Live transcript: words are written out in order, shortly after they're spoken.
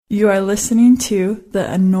You are listening to the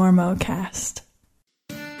Enormocast.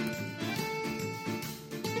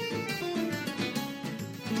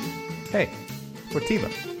 Hey,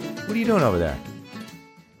 Sportiva, what are you doing over there?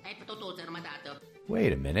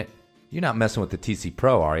 Wait a minute. You're not messing with the TC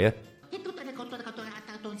Pro, are you?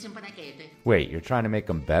 Wait, you're trying to make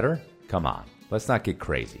them better? Come on, let's not get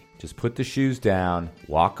crazy. Just put the shoes down,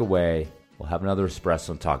 walk away. We'll have another espresso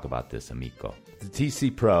and talk about this, amico. The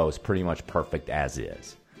TC Pro is pretty much perfect as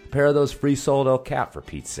is. A pair of those free-soled El Cap, for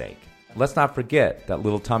Pete's sake. Let's not forget that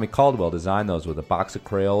little Tommy Caldwell designed those with a box of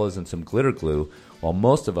Crayolas and some glitter glue, while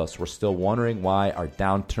most of us were still wondering why our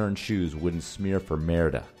downturned shoes wouldn't smear for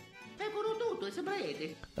merda.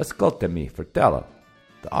 Ascoltami, fratello.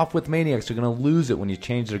 The off-width maniacs are going to lose it when you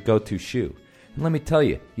change their go-to shoe. And let me tell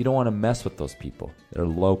you, you don't want to mess with those people. They're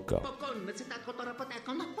loco.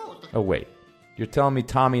 Oh, wait. You're telling me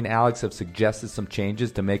Tommy and Alex have suggested some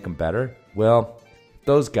changes to make them better? Well, if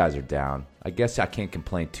those guys are down, I guess I can't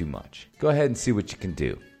complain too much. Go ahead and see what you can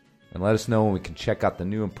do. And let us know when we can check out the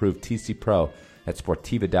new improved TC Pro at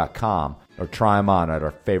Sportiva.com or try them on at our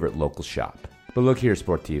favorite local shop. But look here,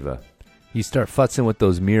 Sportiva. You start futzing with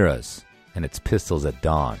those Miras, and it's pistols at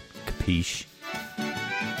dawn. Capiche?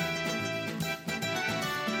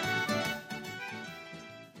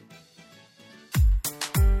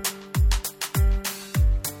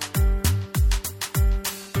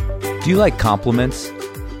 Do you like compliments?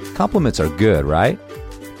 Compliments are good, right?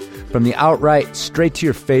 From the outright,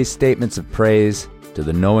 straight-to-your-face statements of praise to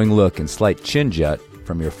the knowing look and slight chin jut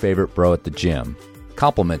from your favorite bro at the gym,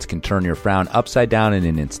 compliments can turn your frown upside down in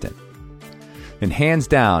an instant. And hands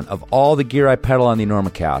down, of all the gear I peddle on the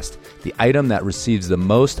Enormocast, the item that receives the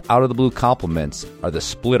most out-of-the-blue compliments are the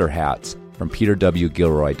splitter hats from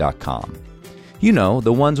PeterWGilroy.com. You know,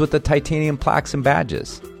 the ones with the titanium plaques and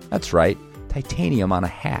badges. That's right, titanium on a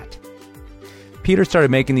hat. Peter started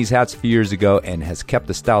making these hats a few years ago and has kept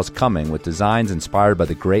the styles coming with designs inspired by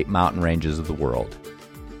the great mountain ranges of the world.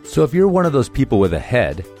 So if you're one of those people with a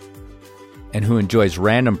head and who enjoys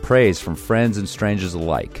random praise from friends and strangers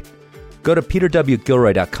alike, go to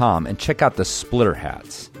PeterWGilroy.com and check out the splitter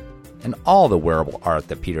hats and all the wearable art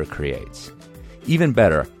that Peter creates. Even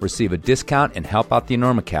better, receive a discount and help out the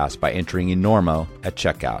Enormocast by entering Enormo at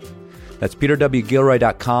checkout. That's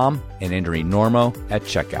PeterWGilroy.com and enter Enormo at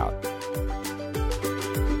checkout.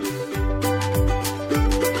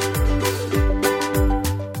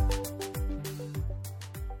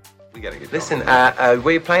 Listen, where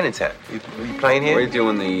are you playing in town? Are you playing here? We're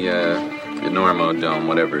doing the Enormo Dome,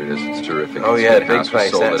 whatever it is. It's terrific. Oh, it's yeah, big big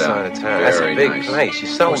place sold that it side out. of town. That's a big nice. place. You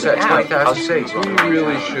sold What's it that, out. 20,000 seats? You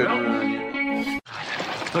really should run.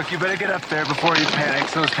 Look, you better get up there before you panic.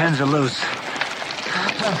 Those pens are loose.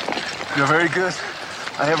 You're very good.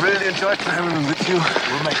 I have really enjoyed traveling with you.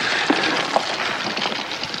 We'll make it.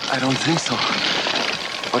 I don't think so.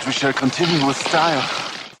 But we shall continue with style.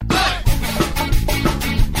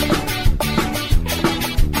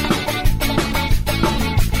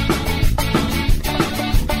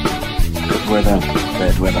 Weather,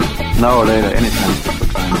 bad weather. Now or later, anytime for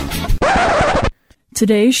climbing.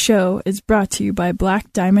 Today's show is brought to you by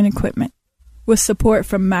Black Diamond Equipment, with support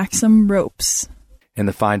from Maxim Ropes And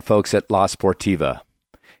the fine folks at La Sportiva.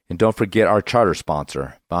 And don't forget our charter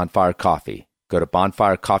sponsor, Bonfire Coffee. Go to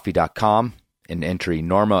bonfirecoffee.com and enter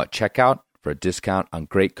Enormo at checkout for a discount on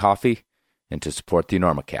great coffee and to support the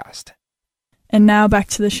Enormocast. And now back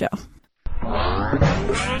to the show.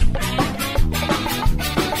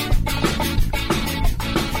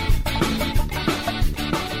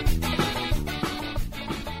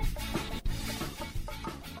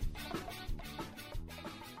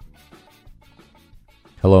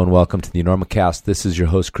 Hello and welcome to the Enormocast. This is your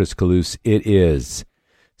host, Chris Kalous. It is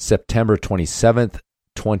September 27th,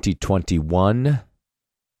 2021,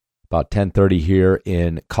 about 10:30 here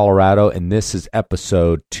in Colorado, and this is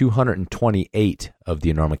episode 228 of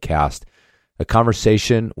the Enormocast, a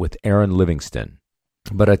conversation with Aaron Livingston.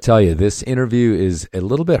 But I tell you, this interview is a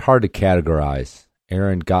little bit hard to categorize.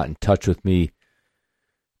 Aaron got in touch with me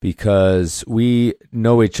because we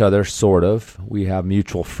know each other, sort of. We have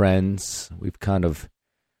mutual friends. We've kind of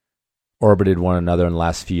orbited one another in the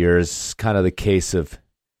last few years. Kind of the case of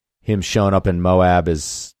him showing up in Moab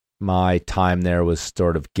as my time there was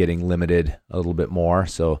sort of getting limited a little bit more.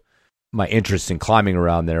 So my interest in climbing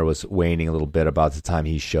around there was waning a little bit about the time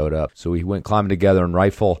he showed up. So we went climbing together in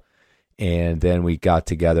Rifle, and then we got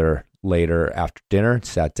together later after dinner,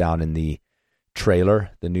 sat down in the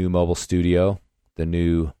trailer, the new mobile studio, the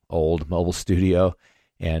new old mobile studio,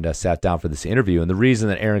 and sat down for this interview. And the reason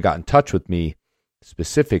that Aaron got in touch with me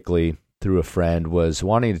specifically through a friend was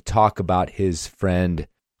wanting to talk about his friend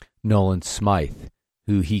Nolan Smythe.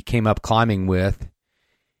 who he came up climbing with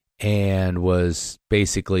and was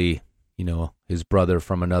basically, his brother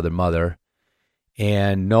from another mother.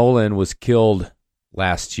 And Nolan was killed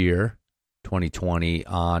last year, 2020,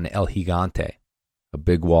 on El Gigante, a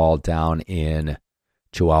big wall down in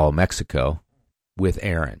Chihuahua, Mexico, with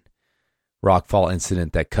Aaron. Rockfall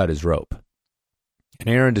incident that cut his rope. And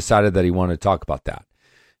Aaron decided that he wanted to talk about that.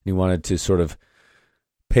 He wanted to sort of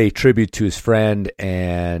pay tribute to his friend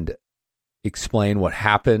and explain what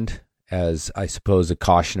happened as, I suppose, a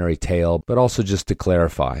cautionary tale, but also just to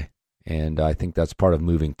clarify. And I think that's part of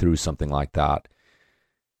moving through something like that.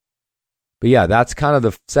 But yeah, that's kind of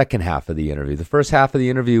the second half of the interview. The first half of the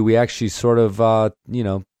interview, we actually sort of,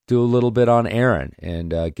 do a little bit on Aaron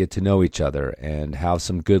and get to know each other and have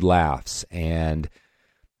some good laughs and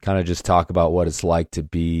kind of just talk about what it's like to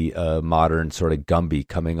be a modern sort of Gumby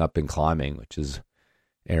coming up in climbing, which is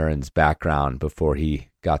Aaron's background before he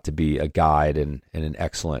got to be a guide and an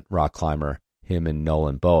excellent rock climber, him and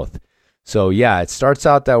Nolan both. So yeah, it starts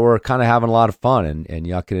out that we're kind of having a lot of fun and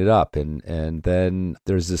yucking it up. And then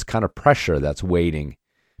there's this kind of pressure that's waiting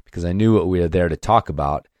because I knew what we were there to talk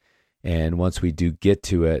about. And once we do get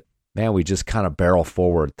to it, man, we just kind of barrel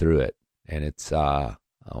forward through it. And it's,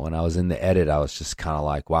 when I was in the edit, I was just kind of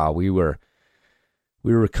like, wow, we were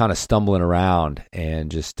kind of stumbling around and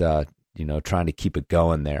just, trying to keep it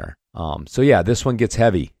going there. So yeah, this one gets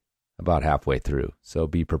heavy about halfway through. So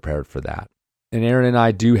be prepared for that. And Aaron and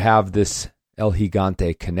I do have this El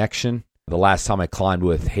Gigante connection. The last time I climbed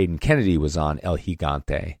with Hayden Kennedy was on El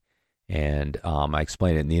Gigante. And I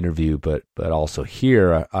explained it in the interview, but also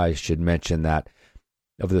here I should mention that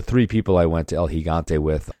of the three people I went to El Gigante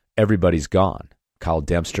with, everybody's gone. Kyle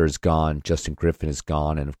Dempster is gone, Justin Griffin is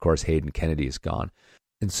gone, and of course Hayden Kennedy is gone.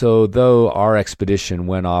 And so though our expedition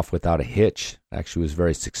went off without a hitch, actually was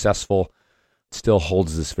very successful, it still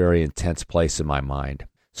holds this very intense place in my mind.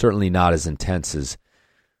 Certainly not as intense as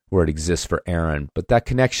where it exists for Aaron, but that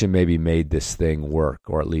connection maybe made this thing work,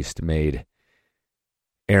 or at least made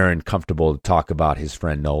Aaron comfortable to talk about his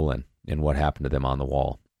friend Nolan and what happened to them on the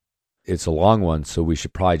wall. It's a long one, so we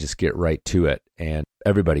should probably just get right to it, and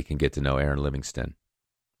everybody can get to know Aaron Livingston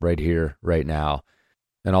right here, right now,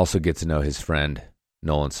 and also get to know his friend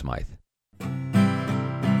Nolan Smythe.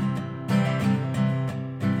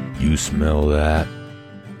 You smell that?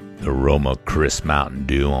 The aroma of crisp Mountain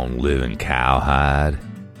Dew on living cowhide?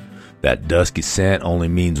 That dusky scent only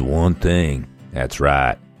means one thing. That's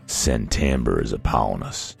right. September is upon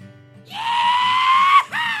us.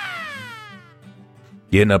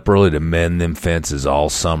 Getting up early to mend them fences all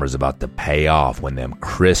summer's about to pay off when them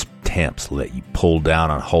crisp temps let you pull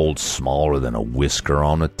down on holes smaller than a whisker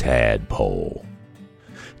on a tadpole.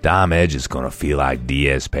 Dime Edge is going to feel like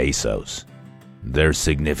 10 pesos. They're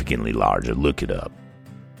significantly larger. Look it up.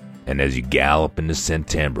 And as you gallop into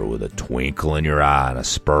September with a twinkle in your eye and a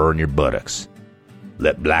spur in your buttocks,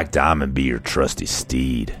 let Black Diamond be your trusty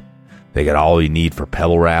steed. They got all you need for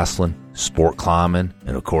pebble wrestling, sport climbing,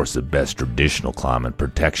 and of course the best traditional climbing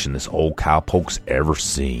protection this old cowpoke's ever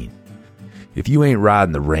seen. If you ain't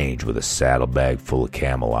riding the range with a saddlebag full of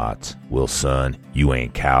Camelots, well son, you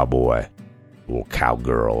ain't cowboy or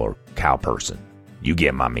cowgirl or cowperson. You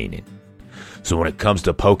get my meaning. So when it comes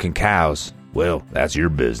to poking cows, well, that's your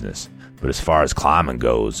business. But as far as climbing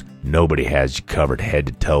goes, nobody has you covered head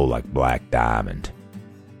to toe like Black Diamond.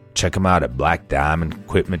 Check them out at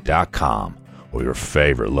blackdiamondequipment.com or your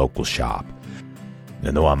favorite local shop.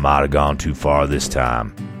 And though I might have gone too far this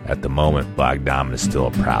time, at the moment, Black Diamond is still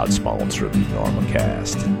a proud sponsor of the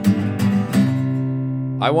Enormocast.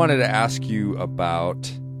 I wanted to ask you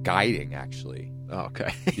about guiding, actually. Oh,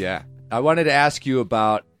 okay. Yeah. I wanted to ask you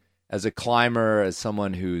about, as a climber, as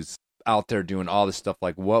someone who's out there doing all this stuff,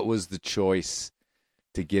 like what was the choice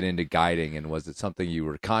to get into guiding, and was it something you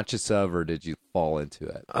were conscious of, or did you fall into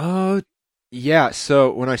it? Yeah,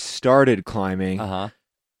 so when I started climbing,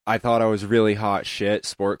 I thought I was really hot shit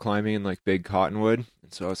sport climbing in like Big Cottonwood,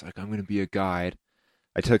 and so I was like, I'm going to be a guide.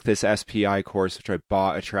 I took this SPI course, which I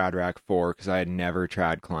bought a trad rack for because I had never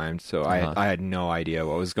trad climbed, so I had no idea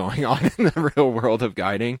what was going on in the real world of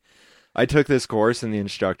guiding. I took this course, and the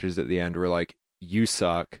instructors at the end were like, you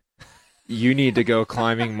suck. You need to go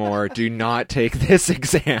climbing more. Do not take this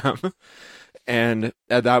exam. And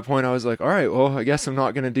at that point, I was like, all right, well, I guess I'm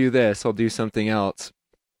not going to do this. I'll do something else.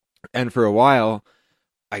 And for a while,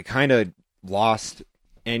 I kind of lost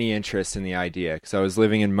any interest in the idea because I was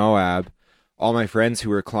living in Moab. All my friends who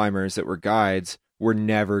were climbers that were guides were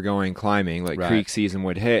never going climbing. Like creek season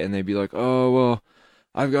would hit, and they'd be like, oh, well,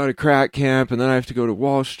 I've got a crack camp, and then I have to go to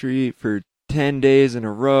Wall Street for 10 days in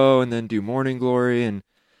a row and then do Morning Glory. And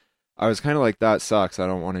I was kind of like, that sucks. I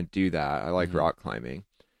don't want to do that. I like rock climbing.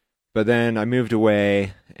 But then I moved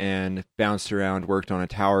away and bounced around, worked on a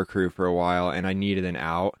tower crew for a while, and I needed an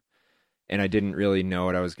out. And I didn't really know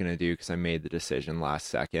what I was going to do because I made the decision last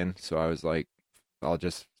second. So I was like, I'll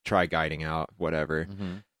just try guiding out, whatever.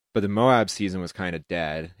 But the Moab season was kind of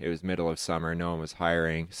dead. It was middle of summer. No one was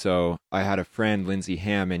hiring. So I had a friend, Lindsay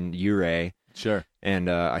Ham, in Ouray. Sure. And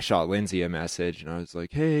I shot Lindsay a message, and I was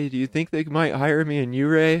like, hey, do you think they might hire me in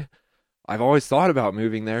Ouray? I've always thought about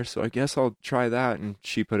moving there, so I guess I'll try that. And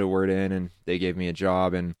she put a word in, and they gave me a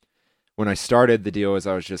job. And when I started, the deal was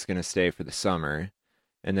I was just going to stay for the summer.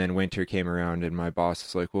 And then winter came around, and my boss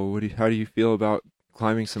was like, well, how do you feel about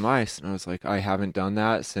climbing some ice? And I was like, I haven't done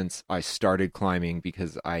that since I started climbing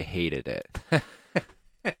because I hated it.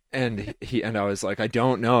 and I was like, I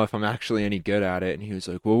don't know if I'm actually any good at it. And he was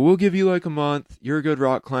like, well, we'll give you like a month. You're a good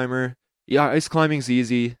rock climber. Yeah, ice climbing's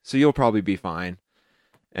easy, so you'll probably be fine.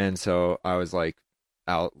 And so I was like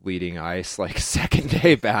out leading ice like second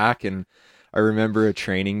day back. And I remember a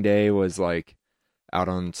training day was like out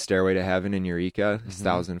on Stairway to Heaven in Eureka, this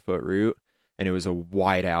 1,000-foot route. And it was a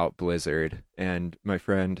wide out blizzard. And our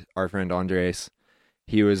friend Andres,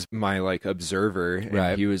 he was my like observer.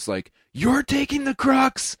 And he was like, you're taking the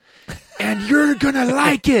crux and you're going to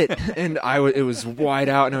like it. And it was wide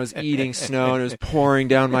out and I was eating snow and it was pouring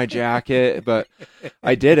down my jacket, but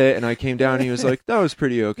I did it. And I came down and he was like, that was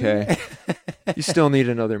pretty okay. You still need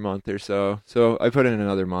another month or so. So I put in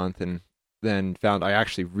another month and then found I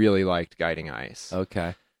actually really liked guiding ice.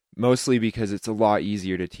 Okay. Mostly because it's a lot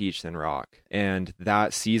easier to teach than rock. And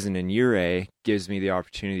that season in Ouray gives me the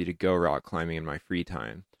opportunity to go rock climbing in my free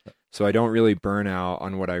time. So I don't really burn out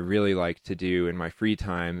on what I really like to do in my free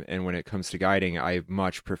time. And when it comes to guiding, I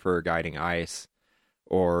much prefer guiding ice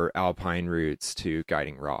or alpine routes to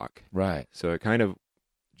guiding rock. Right. So it kind of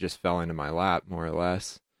just fell into my lap, more or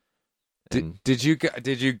less. Did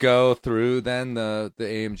you go through then the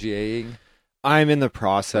AMGAing? I'm in the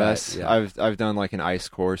process. Right, yeah. I've done like an ice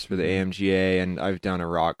course for the AMGA, and I've done a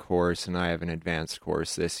rock course, and I have an advanced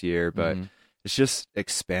course this year, but it's just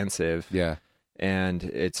expensive. Yeah. And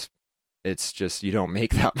it's just, you don't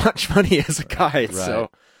make that much money as a guide. Right.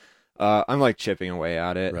 So I'm like chipping away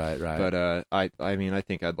at it. Right. But I mean, I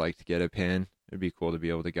think I'd like to get a pin. It'd be cool to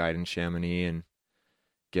be able to guide in Chamonix and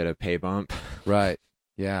get a pay bump. Right.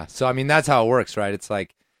 Yeah. So I mean, that's how it works, right? It's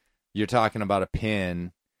like you're talking about a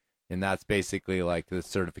pin. And that's basically like the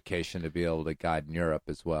certification to be able to guide in Europe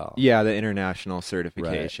as well. Yeah, the international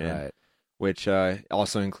certification, right. Which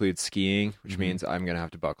also includes skiing, which means I'm going to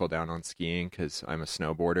have to buckle down on skiing because I'm a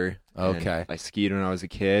snowboarder. Okay. And I skied when I was a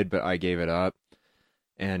kid, but I gave it up.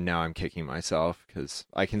 And now I'm kicking myself because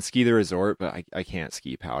I can ski the resort, but I can't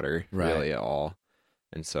ski powder really at all.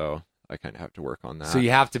 And so I kind of have to work on that. So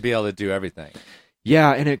you have to be able to do everything.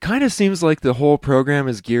 Yeah, and it kind of seems like the whole program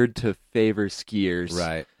is geared to favor skiers.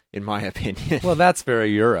 Right. In my opinion. Well, that's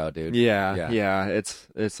very Euro, dude. Yeah.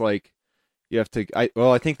 It's like you have to.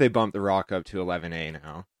 I think they bumped the rock up to 11A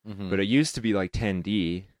now, but it used to be like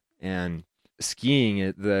 10D. And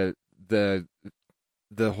skiing, the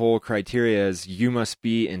whole criteria is you must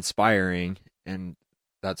be inspiring, and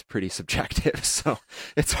that's pretty subjective. So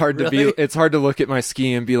it's hard to look at my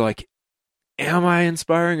skiing and be like, am I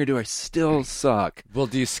inspiring or do I still suck? Well,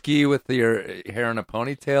 do you ski with your hair in a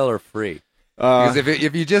ponytail or free? Because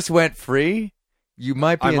if you just went free, you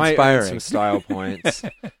might be inspiring. Might earn some style points.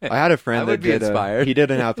 I had a friend that he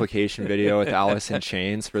did an application video with Alice in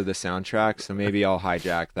Chains for the soundtrack, so maybe I'll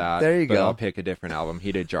hijack that. There you go. I'll pick a different album.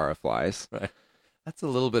 He did Jar of Flies. Right. That's a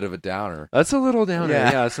little bit of a downer. That's a little downer.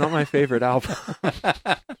 Yeah, it's not my favorite album.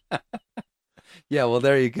 Yeah, well,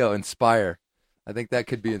 there you go. Inspire. I think that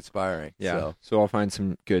could be inspiring. Yeah. So I'll find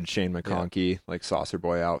some good Shane McConkey, like Saucer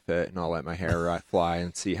Boy outfit, and I'll let my hair fly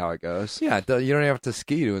and see how it goes. Yeah, you don't have to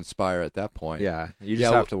ski to inspire at that point. Yeah, you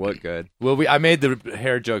just have to look good. Well, I made the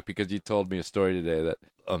hair joke because you told me a story today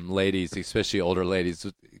that ladies, especially older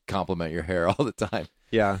ladies, compliment your hair all the time.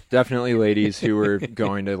 Yeah, definitely ladies who were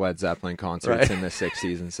going to Led Zeppelin concerts in the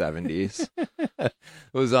 60s and 70s. It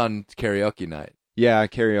was on karaoke night. Yeah,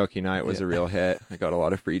 karaoke night was a real hit. I got a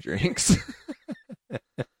lot of free drinks.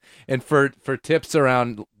 And for tips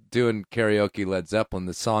around doing karaoke Led Zeppelin,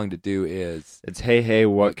 the song to do is... It's Hey Hey,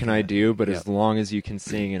 What Can I Do? But as long as you can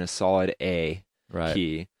sing in a solid A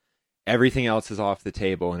key, everything else is off the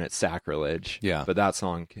table and it's sacrilege. Yeah. But that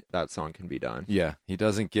song can be done. Yeah, he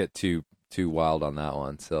doesn't get too wild on that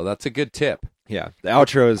one. So that's a good tip. Yeah. The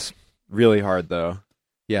outro is really hard, though.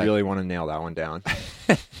 Yeah. You really want to nail that one down.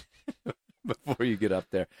 Before you get up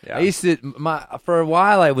there. Yeah. I used to... For a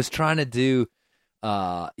while, I was trying to do...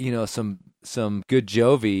 some good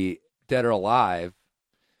Jovi, Dead or Alive,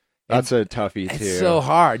 That's a toughie too. It's so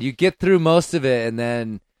hard. You get through most of it, and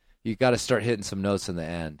then you got to start hitting some notes in the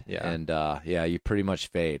end. Yeah. And you pretty much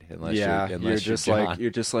fade unless you're just John.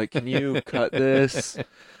 like, can you cut this?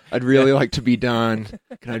 I'd really like to be done.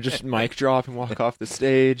 Can I just mic drop and walk off the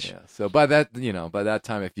stage? Yeah. So by that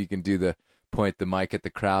time, if you can do the point the mic at the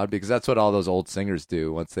crowd, because that's what all those old singers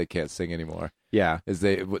do once they can't sing anymore. Yeah. Is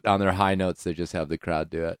they on their high notes they just have the crowd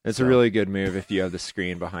do it. It's a really good move if you have the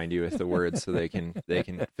screen behind you with the words so they can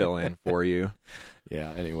fill in for you.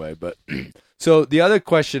 Yeah, anyway, but so the other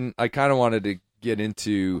question I kind of wanted to get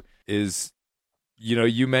into is,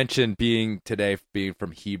 you mentioned being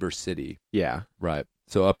from Heber City. Yeah. Right.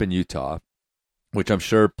 So up in Utah, which I'm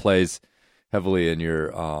sure plays heavily in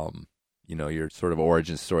your your sort of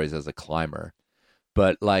origin stories as a climber.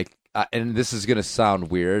 But and this is going to sound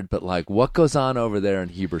weird, but what goes on over there in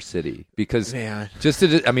Heber City? Because I'm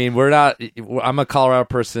a Colorado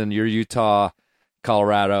person, you're Utah,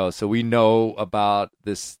 Colorado, so we know about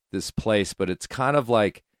this place, but it's kind of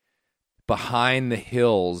like behind the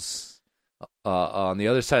hills, on the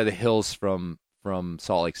other side of the hills from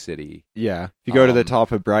Salt Lake City. Yeah. If you go to the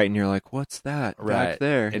top of Brighton, you're like, what's that right back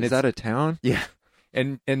there? And is that a town? Yeah.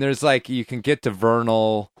 And there's you can get to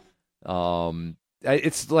Vernal.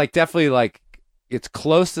 It's definitely it's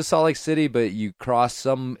close to Salt Lake City, but you cross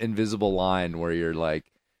some invisible line where you're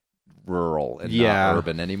rural and not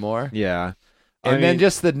urban anymore. Yeah. And then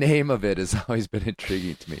just the name of it has always been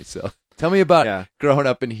intriguing to me. So tell me about growing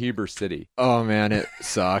up in Heber City. Oh man, it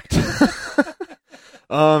sucked.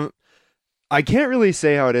 I can't really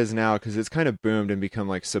say how it is now because it's kind of boomed and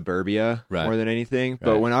become suburbia more than anything.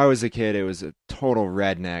 But when I was a kid, it was a total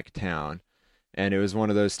redneck town. And it was one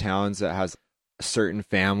of those towns that has a certain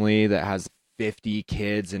family that has 50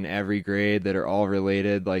 kids in every grade that are all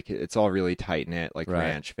related. It's all really tight-knit,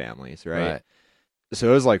 ranch families, right?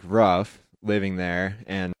 So it was rough living there.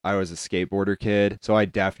 And I was a skateboarder kid, so I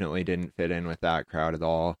definitely didn't fit in with that crowd at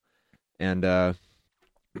all. And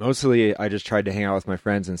mostly I just tried to hang out with my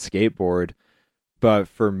friends and skateboard. But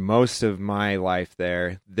for most of my life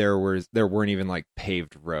there weren't even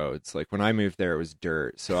paved roads. When I moved there, it was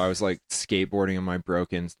dirt. So I was skateboarding in my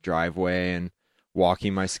broken driveway and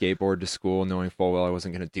walking my skateboard to school, knowing full well I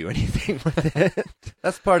wasn't going to do anything with it.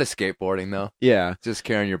 That's part of skateboarding, though. Yeah, just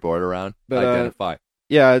carrying your board around. But, identify.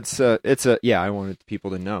 Yeah, I wanted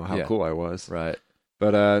people to know how cool I was. Right.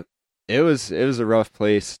 But it was a rough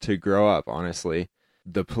place to grow up. Honestly,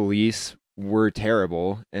 the police were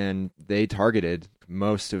terrible and they targeted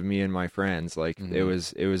most of me and my friends. It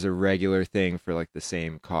was a regular thing for the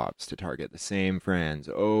same cops to target the same friends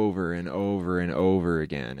over and over and over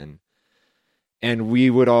again, and we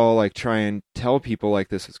would all try and tell people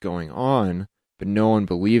this was going on, but no one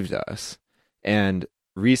believed us. And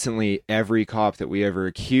recently every cop that we ever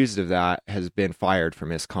accused of that has been fired for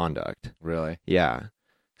misconduct. Really? Yeah.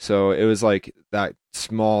 So it was that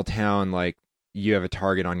small town, you have a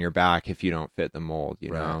target on your back if you don't fit the mold, you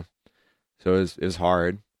know? So it was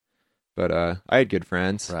hard, but I had good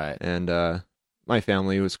friends. Right. And my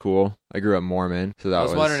family was cool. I grew up Mormon, so that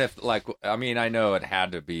was... I was wondering if, I know it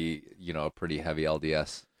had to be, a pretty heavy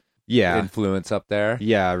LDS influence up there.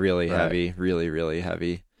 Yeah, really heavy. Really, really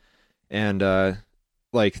heavy. And,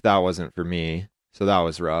 that wasn't for me. So that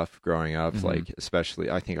was rough growing up, especially,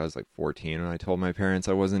 I think I was 14 when I told my parents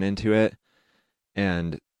I wasn't into it.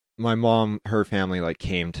 And my mom, her family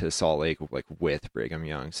came to Salt Lake with Brigham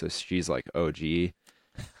Young, so she's OG.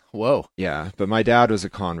 Whoa. Yeah, but my dad was a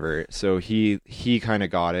convert, so he kind of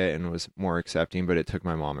got it and was more accepting, but it took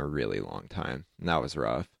my mom a really long time, and that was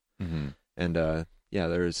rough. Mm-hmm. And there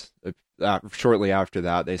was shortly after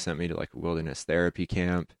that they sent me to a wilderness therapy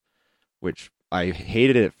camp, which I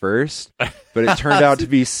hated it at first, but it turned out to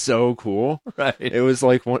be so cool. Right. It was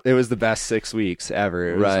it was the best 6 weeks ever.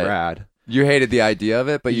 It was rad. You hated the idea of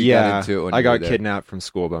it, but you got into it when I you got were kidnapped from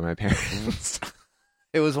school by my parents.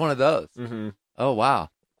 It was one of those. Mm-hmm. Oh, wow.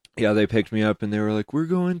 Yeah, they picked me up and they were like, we're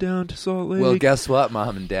going down to Salt Lake. Well, guess what,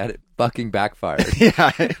 Mom and Dad? It fucking backfired.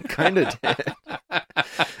 Yeah, it kind of did.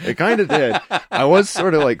 It kind of did. I was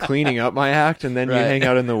sort of cleaning up my act, and then you hang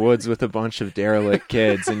out in the woods with a bunch of derelict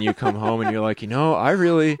kids, and you come home and you're like, I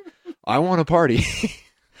want to party.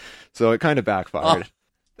 So it kind of backfired.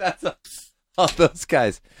 Those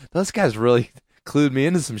guys really clued me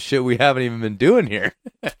into some shit we haven't even been doing here.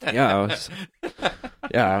 I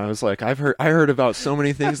was like, I heard about so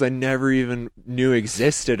many things I never even knew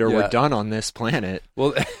existed or were done on this planet.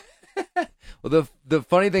 Well, the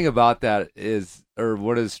funny thing about that is, or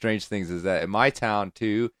one of the strange things is that in my town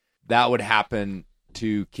too, that would happen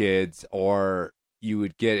to kids, or you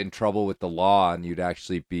would get in trouble with the law and you'd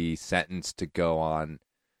actually be sentenced to go on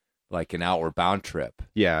like an outward bound trip.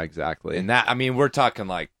 Yeah, exactly. And that, I mean, we're talking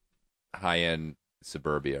like high end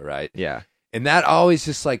suburbia, right? Yeah. And that always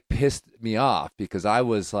just like pissed me off because I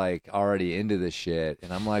was like already into this shit.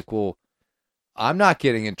 And I'm like, well, I'm not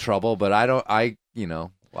getting in trouble, but I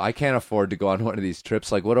can't afford to go on one of these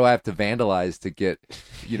trips. Like, what do I have to vandalize to get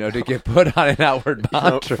put on an outward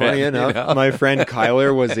bound trip? Funny enough, my friend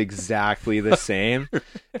Kyler was exactly the same,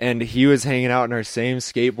 and he was hanging out in our same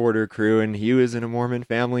skateboarder crew, and he was in a Mormon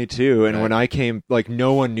family too. And when I came, like,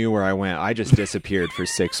 no one knew where I went. I just disappeared for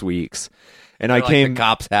 6 weeks, and I came. The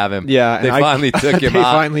cops have him. Yeah, they finally took him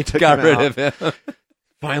out. Finally took got him rid out. of him.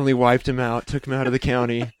 Finally wiped him out. Took him out of the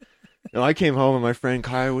county. And I came home and my friend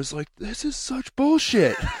Kai was like, "This is such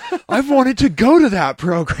bullshit. I've wanted to go to that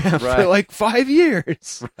program for like 5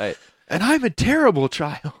 years. Right. And I'm a terrible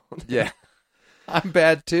child." Yeah. I'm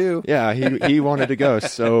bad too. Yeah, he wanted to go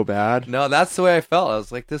so bad. No, that's the way I felt. I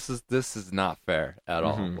was like, this is not fair at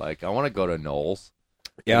all. Like, I want to go to Knowles.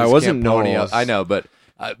 Yeah, it wasn't Knowles. I know, but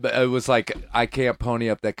it was like, I can't pony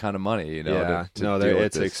up that kind of money, you know. Yeah,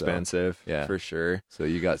 it's expensive, yeah, for sure. So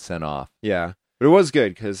you got sent off. Yeah. But it was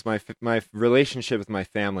good because my relationship with my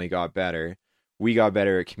family got better. We got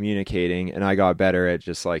better at communicating, and I got better at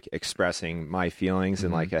just like expressing my feelings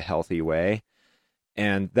in like a healthy way,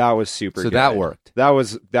 and that was super. So good. that worked.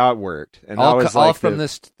 That worked, and all, that was all like from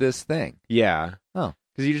this thing. Yeah. Oh,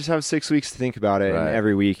 because you just have 6 weeks to think about it, and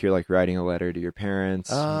every week you're like writing a letter to your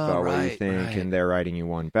parents about what you think, and they're writing you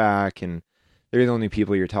one back, and they're the only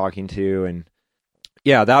people you're talking to, and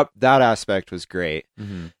yeah, that aspect was great,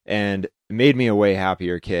 and it made me a way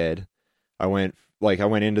happier kid. I went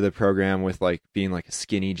into the program with like being like a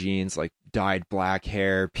skinny jeans, like dyed black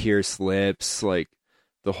hair, pierced lips, like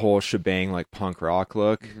the whole shebang, like punk rock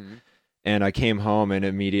look. And I came home and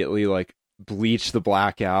immediately like bleached the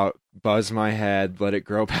black out, buzzed my head, let it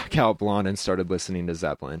grow back out blonde, and started listening to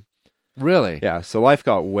Zeppelin. Really? Yeah. So life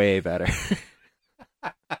got way better.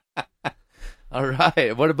 All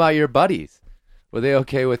right. What about your buddies? Were they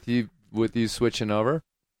okay with you switching over?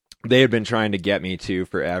 They had been trying to get me to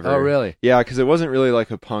forever. Oh, really? Yeah, because it wasn't really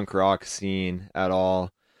like a punk rock scene at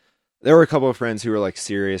all. There were a couple of friends who were like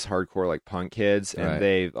serious hardcore like punk kids, and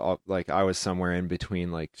they like I was somewhere in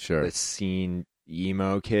between like the scene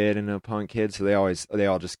emo kid and a punk kid, so they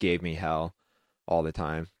all just gave me hell all the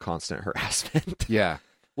time, constant harassment. Yeah.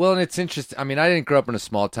 Well, and it's interesting. I mean, I didn't grow up in a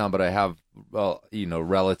small town, but I have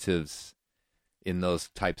relatives in those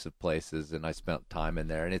types of places, and I spent time in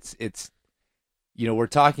there, and it's we're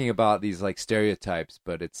talking about these like stereotypes,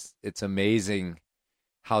 but it's amazing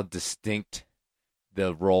how distinct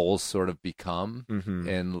the roles sort of become,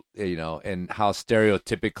 and and how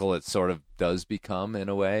stereotypical it sort of does become in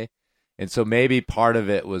a way. And so maybe part of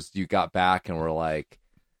it was you got back and were like,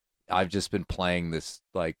 I've just been playing this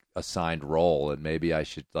like assigned role, and maybe I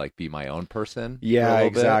should like be my own person. Yeah,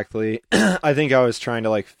 exactly. I think I was trying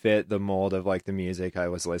to like fit the mold of like the music I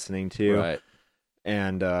was listening to, right?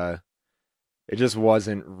 And it just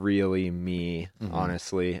wasn't really me,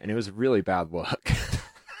 honestly, and it was a really bad look.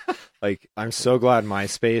 Like, I'm so glad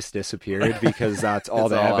MySpace disappeared because that's all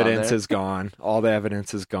the evidence is gone. All the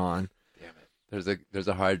evidence is gone. Damn it. There's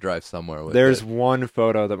a hard drive somewhere with There's it. one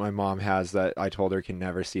photo that my mom has that I told her can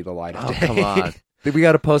never see the light of day. Come on. We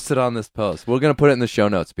got to post it on this post. We're going to put it in the show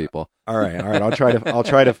notes, people. All right. I'll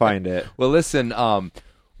try to find it. Well, listen,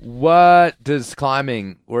 what does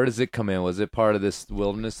climbing, where does it come in? Was it part of this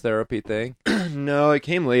wilderness therapy thing? No, it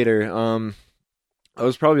came later. I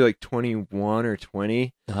was probably like 21 or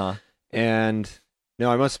 20. And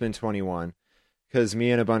no, I must have been 21 because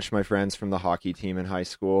me and a bunch of my friends from the hockey team in high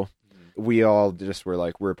school, we all just were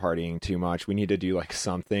like, we're partying too much. We need to do like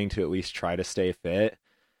something to at least try to stay fit.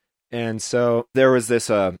 And so there was this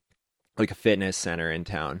like a fitness center in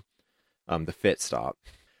town, the Fit Stop.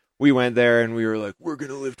 We went there and we were like, we're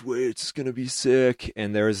going to lift weights. It's going to be sick.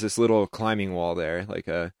 And there was this little climbing wall there.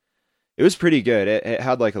 It was pretty good. It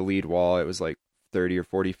had like a lead wall. It was like 30 or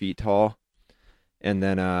 40 feet tall. And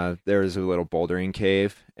then there was a little bouldering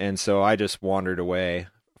cave. And so I just wandered away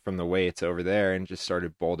from the weights over there and just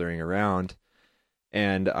started bouldering around.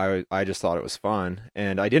 And I just thought it was fun.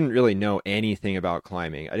 And I didn't really know anything about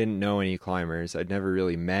climbing. I didn't know any climbers. I'd never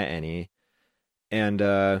really met any. And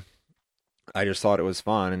I just thought it was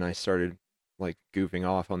fun. And I started like goofing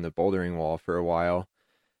off on the bouldering wall for a while.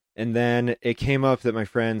 And then it came up that my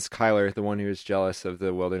friends, Kyler, the one who was jealous of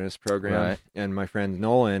the wilderness program, and my friend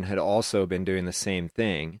Nolan had also been doing the same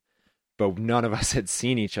thing, but none of us had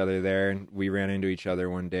seen each other there. And we ran into each other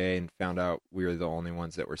one day and found out we were the only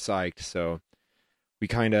ones that were psyched. So we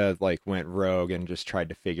kind of like went rogue and just tried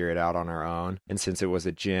to figure it out on our own. And since it was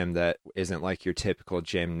a gym that isn't like your typical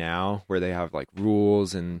gym now, where they have like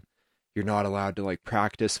rules and you're not allowed to like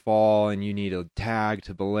practice fall and you need a tag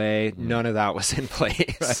to belay. None of that was in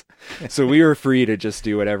place. So we were free to just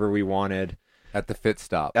do whatever we wanted. At the fit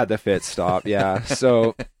stop. Yeah.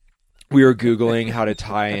 So we were Googling how to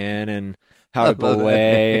tie in and how to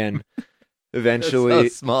belay, and eventually,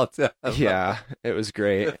 so small town. Yeah, it was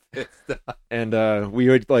great. And we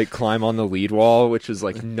would like climb on the lead wall, which was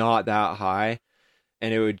like not that high,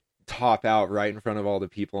 and it would top out right in front of all the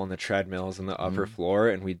people on the treadmills in the upper floor,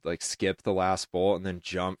 and we'd like skip the last bolt and then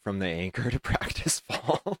jump from the anchor to practice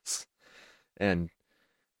falls. And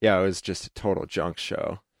yeah, it was just a total junk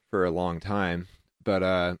show for a long time.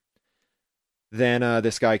 But then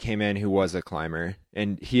this guy came in who was a climber,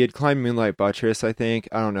 and he had climbed Moonlight Buttress, I think.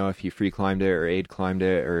 I don't know if he free climbed it or aid climbed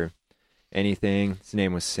it or anything. His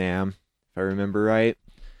name was Sam, if I remember right.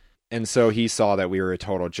 And so he saw that we were a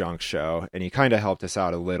total junk show, and he kind of helped us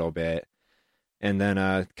out a little bit, and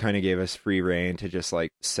then kind of gave us free reign to just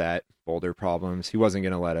like set boulder problems. He wasn't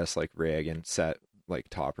going to let us like rig and set like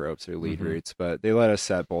top ropes or lead routes, but they let us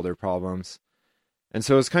set boulder problems. And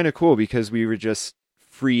so it was kind of cool because we were just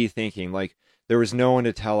free thinking. Like, there was no one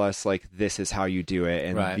to tell us like, this is how you do it,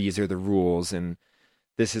 and these are the rules, and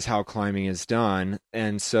this is how climbing is done.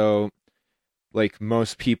 And so like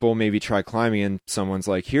most people maybe try climbing and someone's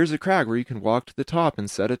like, here's a crag where you can walk to the top and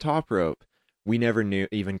set a top rope. We never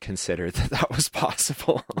even considered that was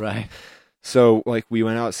possible. Right. So like we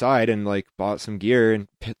went outside and like bought some gear and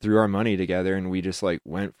threw our money together, and we just like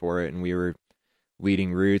went for it, and we were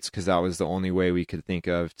leading routes because that was the only way we could think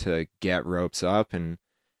of to get ropes up, and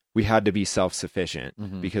we had to be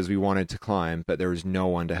self-sufficient because we wanted to climb, but there was no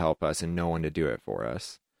one to help us and no one to do it for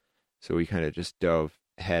us. So we kind of just dove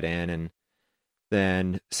head in, and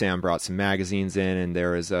then Sam brought some magazines in, and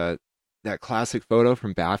there was that classic photo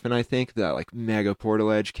from Baffin, I think, that like mega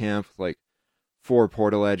portaledge camp, like 4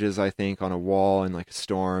 portaledges, I think, on a wall in like a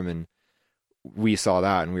storm. And we saw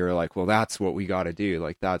that and we were like, well, that's what we got to do.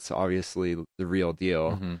 Like, that's obviously the real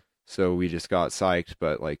deal. So we just got psyched,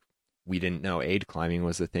 but like we didn't know aid climbing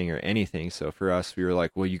was a thing or anything. So for us, we were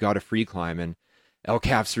like, well, you got to free climb, and El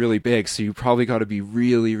Cap's really big, so you probably got to be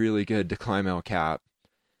really, really good to climb El Cap.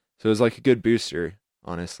 So it was like a good booster,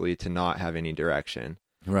 honestly, to not have any direction.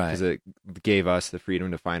 Right. Because it gave us the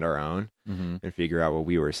freedom to find our own and figure out what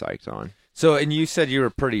we were psyched on. So, and you said you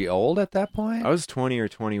were pretty old at that point? I was 20 or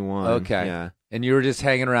 21. Okay. Yeah. And you were just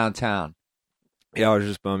hanging around town? Yeah, I was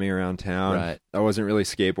just bumming around town. Right. I wasn't really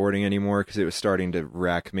skateboarding anymore because it was starting to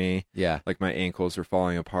wreck me. Yeah. Like my ankles were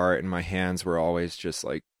falling apart and my hands were always just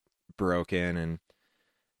like broken, and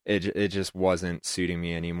it just wasn't suiting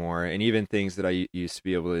me anymore. And even things that I used to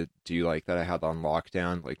be able to do, like that I had on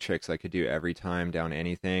lockdown, like tricks I could do every time down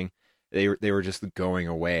anything, they were just going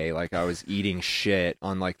away. Like I was eating shit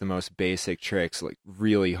on like the most basic tricks, like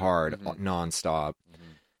really hard, nonstop.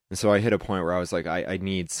 And so I hit a point where I was like, I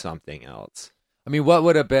need something else. I mean, what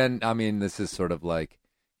would have been, I mean, this is sort of like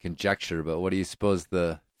conjecture, but what do you suppose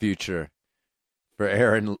the future for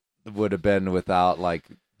Aaron would have been without like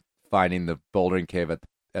finding the bouldering cave at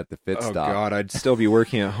the fit stop? Oh God, I'd still be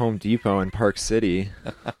working at Home Depot in Park City.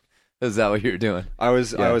 Is that what you were doing? I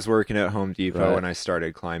was working at Home Depot when I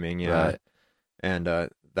started climbing, and that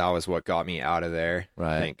was what got me out of there.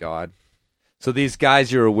 Right. Thank God. So these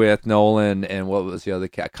guys you were with, Nolan, and what was the other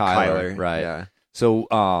cat? Kyler. Right. Yeah. So,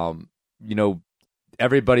 you know,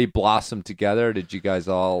 everybody blossomed together. Did you guys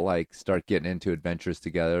all like start getting into adventures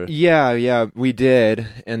together? Yeah, we did.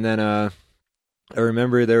 And then I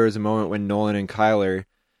remember there was a moment when Nolan and Kyler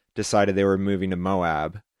decided they were moving to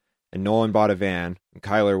Moab, and Nolan bought a van, and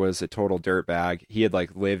Kyler was a total dirtbag. He had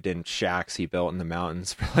like lived in shacks he built in the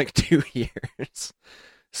mountains for like 2 years.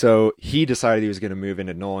 So he decided he was going to move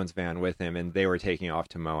into Nolan's van with him, and they were taking off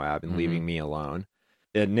to Moab and leaving me alone.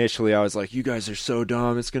 Initially, I was like, you guys are so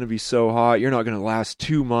dumb. It's going to be so hot. You're not going to last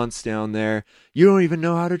 2 months down there. You don't even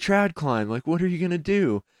know how to trad climb. Like, what are you going to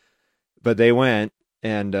do? But they went,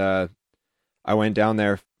 and I went down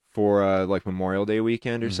there for like Memorial Day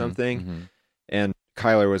weekend or something. And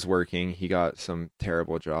Kyler was working. He got some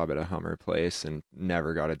terrible job at a Hummer place and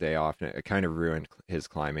never got a day off. And it kind of ruined his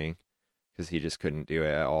climbing because he just couldn't do it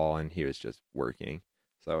at all, and he was just working.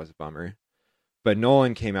 So that was a bummer. But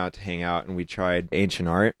Nolan came out to hang out, and we tried ancient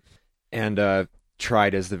art, and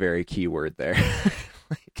tried is the very key word there.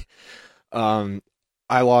 I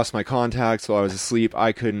lost my contacts while I was asleep.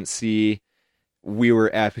 I couldn't see. We were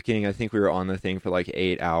epicing. I think we were on the thing for like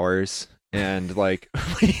 8 hours, and like,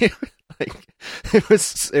 it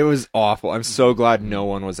was awful. I'm so glad no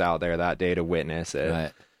one was out there that day to witness it.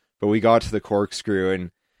 Right. But we got to the corkscrew,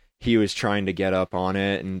 and he was trying to get up on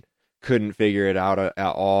it and couldn't figure it out at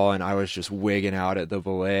all, and I was just wigging out at the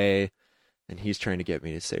belay, And he's trying to get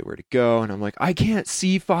me to say where to go. And I'm like, I can't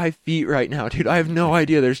see 5 feet right now, dude. I have no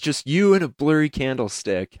idea. There's just you and a blurry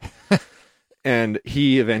candlestick. And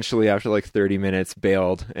he eventually, after like 30 minutes,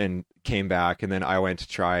 bailed and came back. And then I went to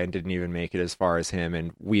try and didn't even make it as far as him.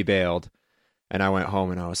 And we bailed. And I went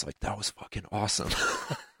home and I was like, that was fucking awesome.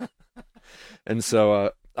 And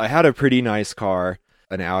so I had a pretty nice car,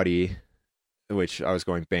 an Audi, which I was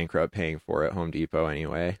going bankrupt paying for at Home Depot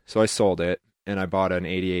anyway. So I sold it and I bought an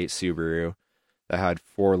 88 Subaru. That had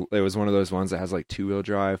it was one of those ones that has like 2-wheel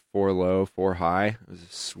drive, 4 low, 4 high. It was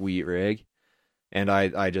a sweet rig. And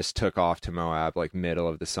I just took off to Moab like middle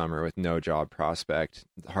of the summer with no job prospect,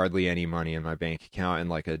 hardly any money in my bank account, and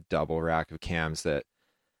like a double rack of cams that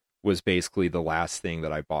was basically the last thing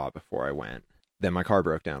that I bought before I went. Then my car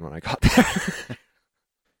broke down when I got there.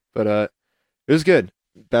 But it was good.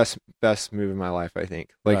 Best move in my life, I think.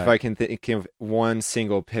 Like if I can think of one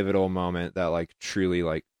single pivotal moment that like truly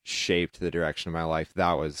like shaped the direction of my life,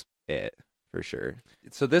 that was it for sure.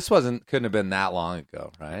 So this couldn't have been that long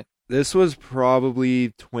ago, right? This was probably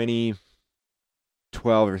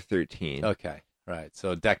 2012 or 13. Okay, right.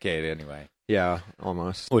 So a decade anyway. Yeah,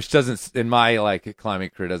 almost. Which doesn't, in my like climbing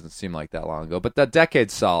career, doesn't seem like that long ago. But that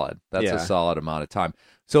decade's solid. That's a solid amount of time.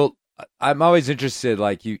 So I'm always interested.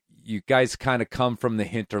 Like you guys kind of come from the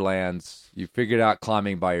hinterlands. You figured out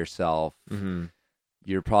climbing by yourself. Mm-hmm.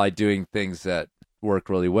 You're probably doing things that work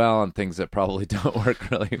really well and things that probably don't work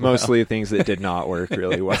really well. Mostly things that did not work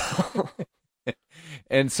really well.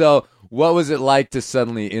 And so what was it like to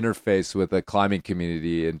suddenly interface with a climbing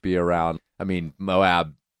community and be around? I mean,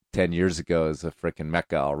 Moab 10 years ago is a freaking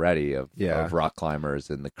mecca already of rock climbers,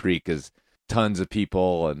 and the creek is tons of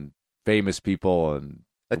people and famous people and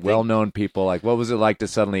well-known people. Like, what was it like to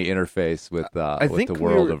suddenly interface with the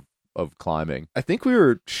world of climbing? I think we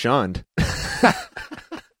were shunned.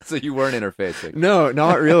 So you weren't interfacing? No,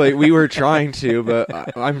 not really. We were trying to,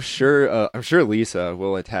 but I'm sure Lisa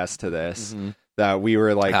will attest to this. Mm-hmm. That we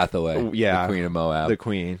were like Hathaway, the Queen of Moab, the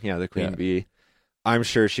Queen Bee. I'm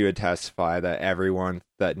sure she would testify that everyone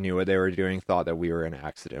that knew what they were doing thought that we were an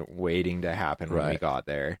accident waiting to happen when we got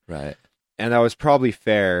there. Right, and that was probably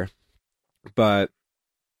fair, but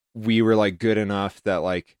we were like good enough that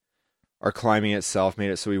like our climbing itself made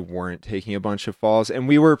it so we weren't taking a bunch of falls, and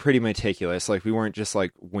we were pretty meticulous. Like we weren't just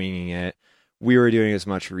like winging it. We were doing as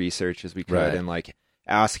much research as we could and like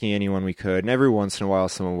asking anyone we could. And every once in a while,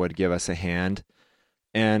 someone would give us a hand.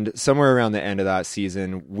 And somewhere around the end of that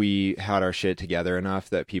season, we had our shit together enough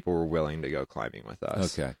that people were willing to go climbing with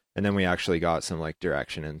us. Okay. And then we actually got some like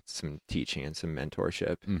direction and some teaching and some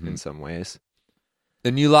mentorship in some ways.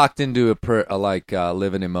 And you locked into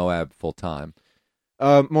living in Moab full time.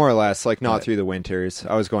 More or less, like not through the winters.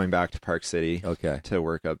 I was going back to Park City to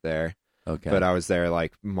work up there. Okay. But I was there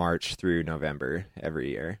like March through November every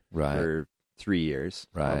year. Right. For 3 years,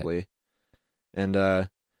 probably. And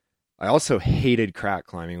I also hated crack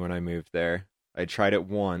climbing when I moved there. I tried it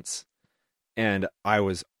once, and I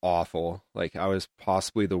was awful. Like, I was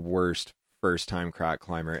possibly the worst first-time crack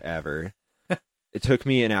climber ever. It took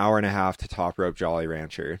me an hour and a half to top rope Jolly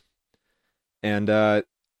Rancher. And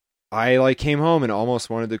I like came home and almost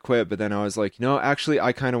wanted to quit, but then I was like, no, actually,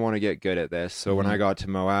 I kind of want to get good at this. So when I got to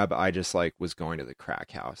Moab, I just like was going to the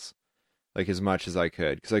crack house, like as much as I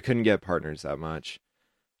could, because I couldn't get partners that much.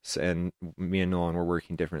 So, and me and Nolan were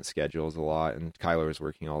working different schedules a lot, and Kyler was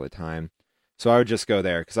working all the time. So I would just go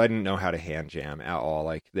there because I didn't know how to hand jam at all.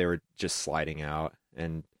 Like they were just sliding out,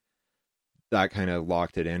 and that kind of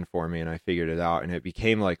locked it in for me, and I figured it out, and it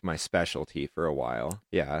became like my specialty for a while.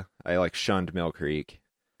 Yeah, I like shunned Mill Creek.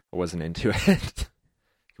 I wasn't into it.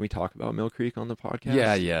 Can we talk about Mill Creek on the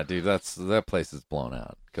podcast? Yeah, dude. That place is blown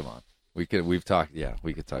out. Come on. We could talk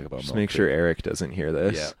about Just Mill make Creek. sure Eric doesn't hear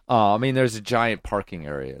this. Yeah. I mean, there's a giant parking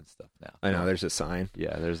area and stuff now. I know, there's a sign.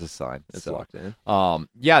 Yeah, there's a sign. It's locked in.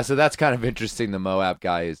 Yeah, so that's kind of interesting. The Moab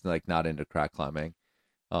guy is like not into crack climbing.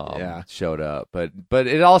 Showed up, but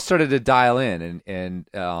it all started to dial in, and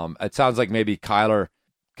it sounds like maybe Kyler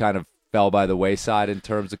kind of fell by the wayside in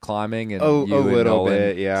terms of climbing, and a little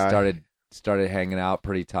bit. Yeah, started hanging out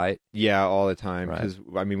pretty tight. Yeah, all the time, because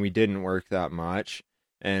I mean we didn't work that much,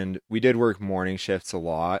 and we did work morning shifts a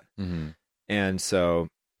lot, and so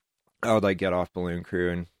I would like get off balloon crew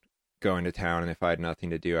and go into town, and if I had nothing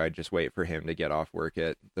to do, I'd just wait for him to get off work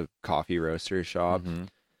at the coffee roaster shop, and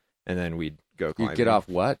then we'd go climbing. You get off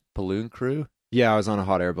what? Balloon crew? Yeah, I was on a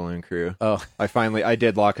hot air balloon crew. Oh. I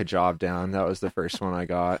did lock a job down. That was the first one I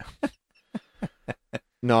got.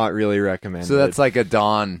 Not really recommended. So that's like a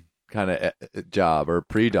dawn kind of job or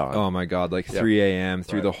pre-dawn. Oh my God, like 3 a.m.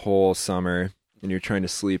 through the whole summer. and you're trying to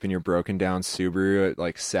sleep in your broken down Subaru at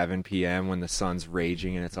like 7 p.m. when the sun's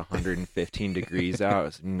raging and it's 115 degrees out. It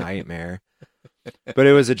was a nightmare. But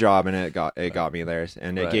it was a job, and it got me there,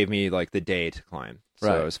 and it gave me like the day to climb. So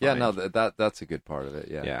right. it was fine. Yeah, no, that's a good part of it.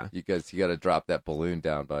 Yeah. Yeah. You got to drop that balloon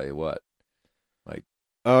down by what?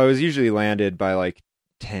 Oh, it was usually landed by like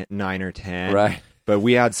 9 or 10. Right. But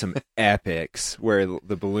we had some epics where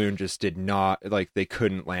the balloon just did not, like, they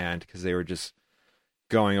couldn't land because they were just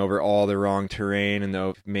going over all the wrong terrain,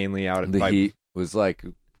 and mainly out of the heat was like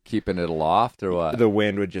keeping it aloft, or what? The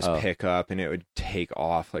wind would just pick up and it would take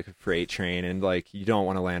off like a freight train, and like you don't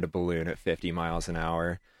want to land a balloon at 50 miles an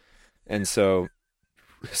hour. And so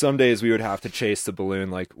some days we would have to chase the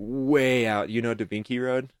balloon like way out. You know DeVinci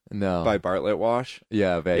Road? No. By Bartlett Wash?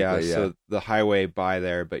 Yeah, vaguely, yeah. So the highway by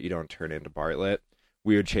there, but you don't turn into Bartlett.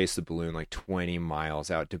 We would chase the balloon like 20 miles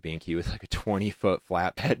out to Binky with like a 20-foot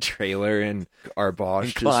flatbed trailer, and our boss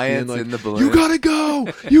just clients being like, in the balloon. "You gotta go!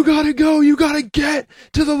 You gotta go! You gotta get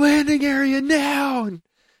to the landing area now!" And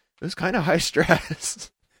it was kind of high stress.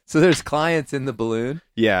 So there's clients in the balloon?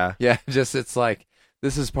 Yeah. Yeah, just it's like,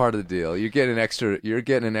 this is part of the deal. You're getting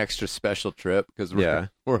an extra special trip because we're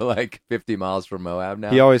like 50 miles from Moab now.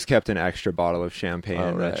 He always kept an extra bottle of champagne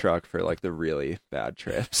in right. the truck for like the really bad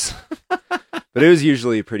trips. But it was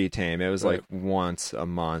usually pretty tame. It was like once a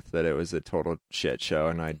month that it was a total shit show,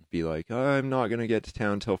 and I'd be like, I'm not going to get to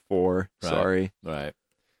town till 4. Right. Sorry. Right.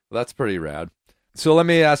 Well, that's pretty rad. So let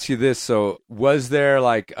me ask you this. So was there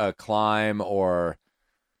like a climb or,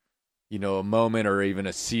 a moment or even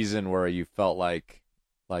a season where you felt like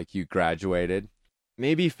you graduated?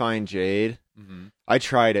 Maybe Fine Jade. Mm-hmm. I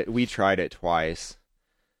tried it. We tried it twice,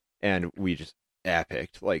 and we just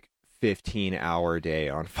epicked like 15-hour day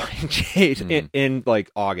on Fine Jade in like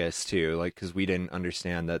August too, like because we didn't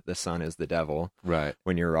understand that the sun is the devil right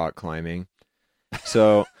when you're rock climbing.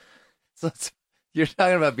 So, you're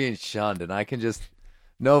talking about being shunned, and I can just,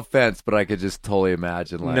 no offense, but I could just totally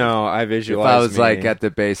imagine. Like, no, I visualize. If I was like at the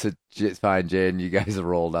base of Fine Jade and you guys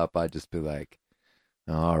rolled up, I'd just be like,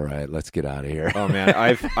 all right, let's get out of here. Oh man,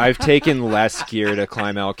 I've taken less gear to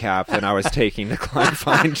climb El Cap than I was taking to climb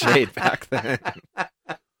Fine Jade back then.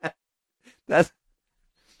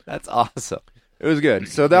 That's awesome. It was good.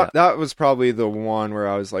 So that was probably the one where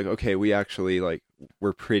I was like, okay, we actually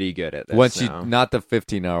we're pretty good at this. Once now. you, not the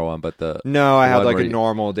 15-hour one, but I had like a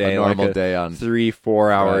normal day, a normal like day on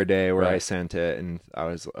 3-4 hour right, day where right. I sent it, and I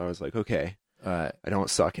was like, okay, all right, I don't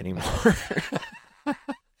suck anymore.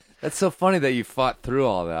 That's so funny that you fought through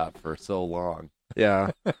all that for so long.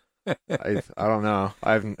 Yeah. I don't know.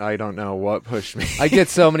 I don't know what pushed me. I get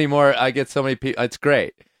so many people. It's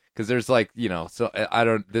great. Because there's so I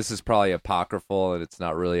don't, this is probably apocryphal and it's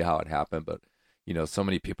not really how it happened, but, so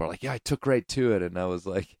many people are like, yeah, I took right to it. And I was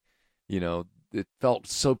like, it felt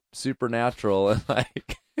so supernatural. And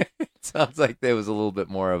like, it sounds like there was a little bit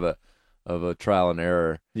more of a trial and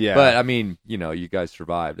error. Yeah. But I mean, you guys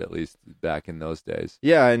survived at least back in those days.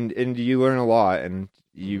 Yeah. And you learn a lot, and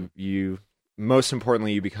you most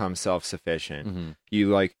importantly, you become self-sufficient. Mm-hmm.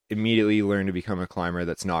 You immediately learn to become a climber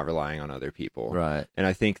that's not relying on other people. Right. And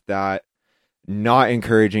I think that, not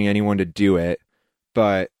encouraging anyone to do it,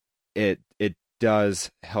 but it does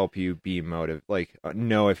help you be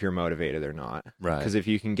know if you're motivated or not. Right. Because if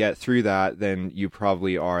you can get through that, then you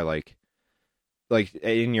probably are like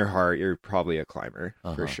in your heart, you're probably a climber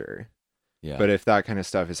for sure. Yeah. But if that kind of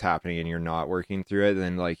stuff is happening and you're not working through it,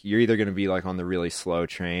 then you're either going to be on the really slow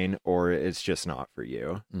train, or it's just not for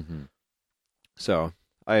you. Mm-hmm. So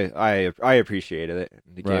I appreciated it.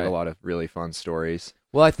 It gave right. a lot of really fun stories.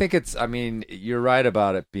 Well, I think you're right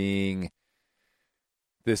about it being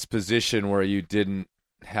this position where you didn't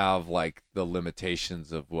have the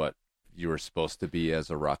limitations of what you were supposed to be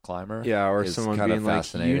as a rock climber. Yeah, or someone being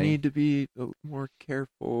like, you need to be more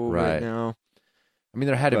careful right now. I mean,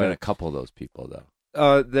 there had to have been a couple of those people,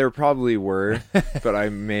 though. There probably were, but I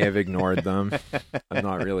may have ignored them. I'm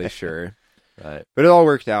not really sure. Right. But it all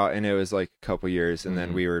worked out, and it was a couple years, and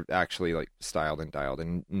then we were actually styled and dialed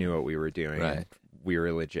and knew what we were doing. Right. We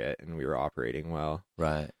were legit, and we were operating well.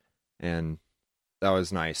 Right. And that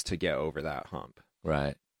was nice to get over that hump.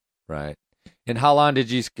 Right. Right. And how long did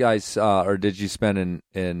you guys, or did you spend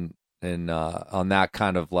in on that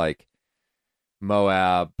kind of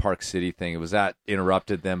Moab Park City thing? Was that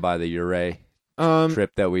interrupted then by the Ouray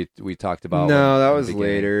trip that we talked about? No, that was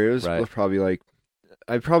later. It was probably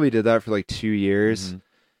I probably did that for 2 years, mm-hmm.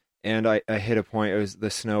 and I hit a point. The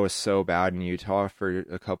snow was so bad in Utah for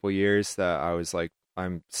a couple years that I was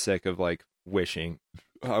I'm sick of wishing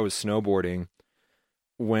I was snowboarding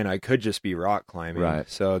when I could just be rock climbing. Right.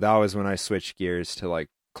 So that was when I switched gears to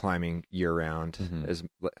climbing year round as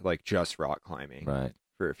like just rock climbing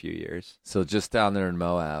for a few years. So just down there in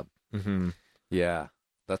Moab. Mm-hmm. Yeah,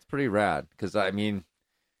 that's pretty rad. Because I mean,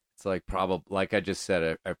 it's like probably like I just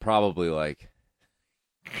said, I probably like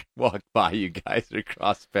walk by you guys or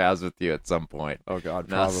cross paths with you at some point. Oh God,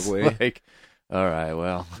 And I probably. was like, all right,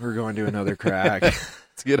 well, We're going to another crack.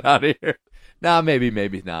 let's get out of here. Nah, maybe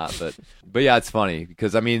not, but yeah, it's funny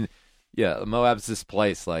because I mean, yeah, Moab's this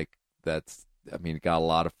place like that's. I mean, got a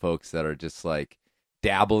lot of folks that are just like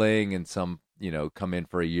dabbling, and some come in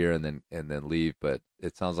for a year and then leave. But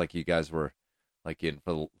it sounds like you guys were like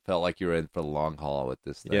felt like you were in for the long haul with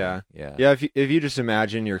this thing. Yeah. yeah. If you just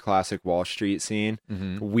imagine your classic Wall Street scene,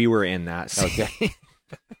 we were in that scene. Okay.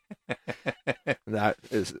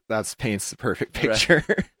 that paints the perfect picture.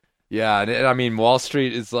 Right. Yeah, and I mean, Wall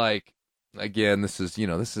Street is like, again, this is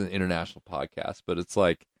an international podcast, but it's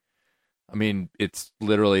like, I mean, it's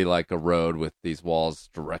literally like a road with these walls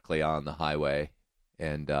directly on the highway.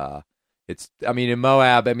 And I mean, in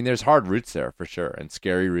Moab, I mean, there's hard routes there for sure, and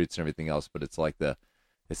scary routes and everything else, but it's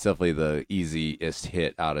definitely the easiest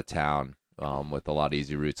hit out of town, with a lot of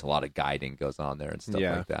easy routes. A lot of guiding goes on there and stuff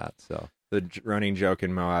like that. So the running joke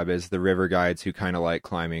in Moab is the river guides who kind of like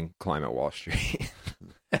climb at Wall Street.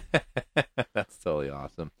 That's totally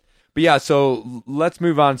awesome. But yeah, so let's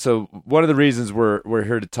move on. So one of the reasons we're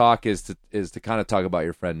here to talk is to kind of talk about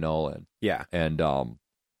your friend Nolan. Yeah. And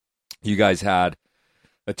you guys had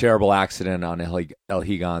a terrible accident on El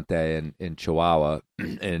Gigante in Chihuahua,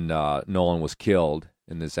 and Nolan was killed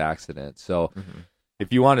in this accident. So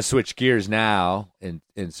if you want to switch gears now and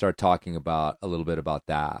start talking about a little bit about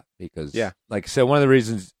that, because like I said, one of the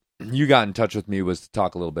reasons you got in touch with me was to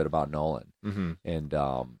talk a little bit about Nolan and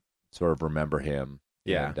sort of remember him.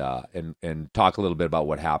 Yeah. And talk a little bit about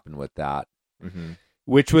what happened with that,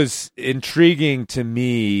 which was intriguing to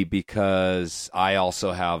me because I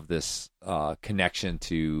also have this connection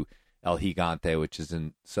to El Gigante, which is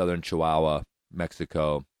in southern Chihuahua,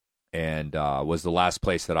 Mexico, and was the last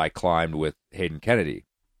place that I climbed with Hayden Kennedy.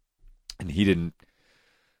 And he didn't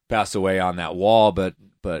pass away on that wall, but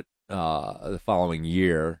the following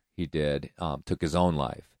year he did, took his own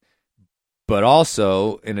life. But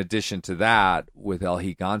also, in addition to that, with El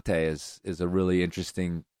Gigante is a really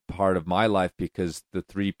interesting part of my life because the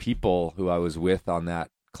three people who I was with on that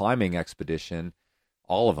climbing expedition,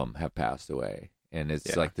 all of them have passed away. And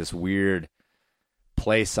it's like this weird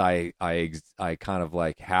place I kind of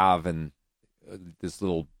like have in this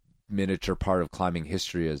little miniature part of climbing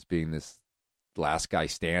history as being this last guy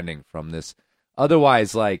standing from this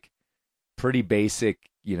otherwise like pretty basic,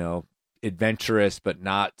 adventurous but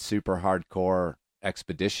not super hardcore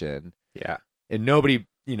expedition. Yeah. And nobody,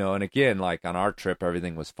 and again, like on our trip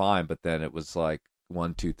everything was fine, but then it was like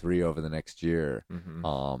 1, 2, 3 over the next year.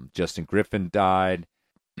 Justin Griffin died.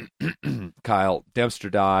 Kyle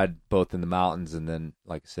Dempster died, both in the mountains, and then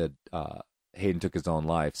like I said, Hayden took his own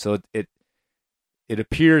life. So it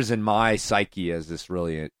appears in my psyche as this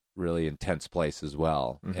really, really intense place as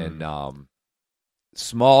well. And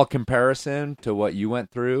small comparison to what you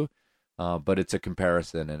went through. But it's a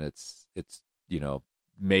comparison, and it's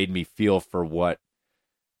made me feel for what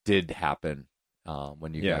did happen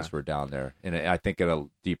when you guys were down there, and I think in a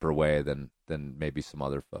deeper way than maybe some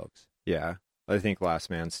other folks. Yeah, I think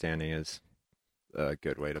last man standing is a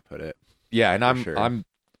good way to put it. Yeah, and I'm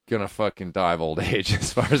gonna fucking die of old age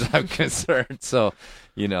as far as I'm concerned. So,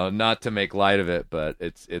 not to make light of it, but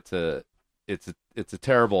it's sort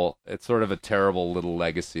of a terrible little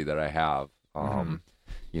legacy that I have.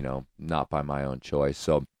 Not by my own choice.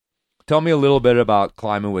 So tell me a little bit about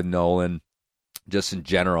climbing with Nolan, just in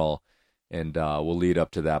general, and we'll lead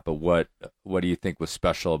up to that. But what do you think was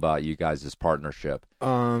special about you guys' partnership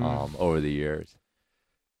over the years?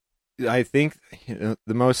 I think the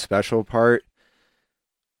most special part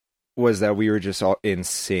was that we were just all in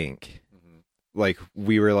sync. Like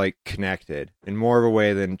we were like connected in more of a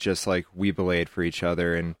way than just like we belayed for each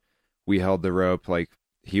other and we held the rope. Like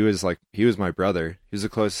he was my brother. He was the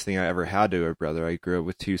closest thing I ever had to a brother. I grew up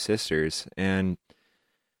with 2 sisters, and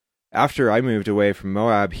after I moved away from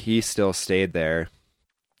Moab, he still stayed there.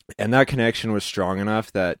 And that connection was strong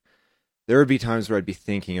enough that there would be times where I'd be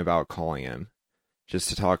thinking about calling him just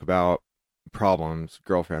to talk about problems,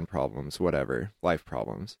 girlfriend problems, whatever, life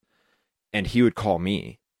problems. And he would call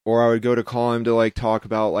me, or I would go to call him to like talk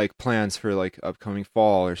about like plans for like upcoming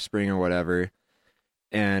fall or spring or whatever.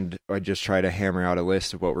 And I'd just try to hammer out a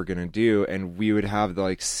list of what we're going to do. And we would have the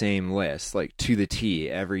like same list, like to the T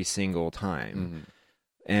every single time.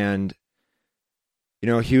 And,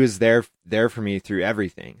 he was there for me through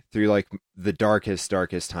everything, through like the darkest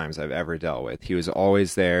times I've ever dealt with. He was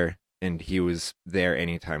always there and he was there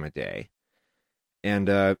any time of day. And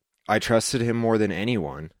I trusted him more than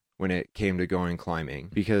anyone when it came to going climbing,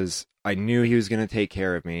 because I knew he was going to take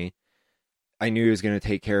care of me. I knew he was going to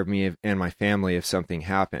take care of me and my family if something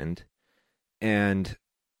happened. And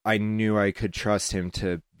I knew I could trust him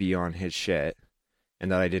to be on his shit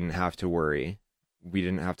and that I didn't have to worry. We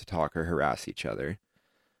didn't have to talk or harass each other.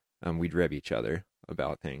 We'd rib each other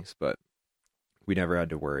about things, but we never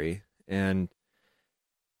had to worry. And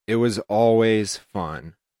it was always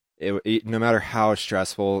fun. No matter how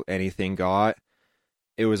stressful anything got,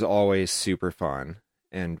 it was always super fun.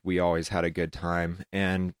 And we always had a good time.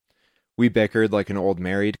 And we bickered like an old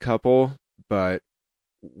married couple, but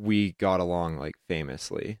we got along like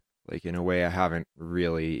famously, like in a way I haven't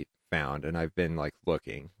really found. And I've been like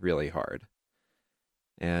looking really hard.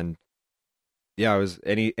 And yeah, it was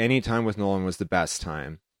any time with Nolan was the best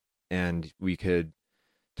time. And we could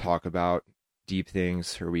talk about deep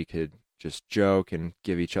things, or we could just joke and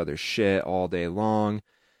give each other shit all day long.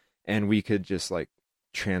 And we could just like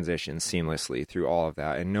transition seamlessly through all of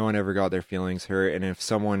that. And no one ever got their feelings hurt. And if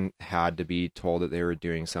someone had to be told that they were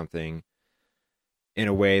doing something in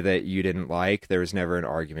a way that you didn't like, there was never an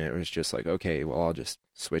argument. It was just like, okay, well, I'll just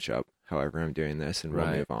switch up however I'm doing this and we'll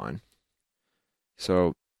move on.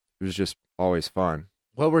 So it was just always fun.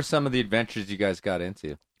 What were some of the adventures you guys got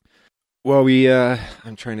into? Well,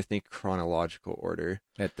 I'm trying to think chronological order.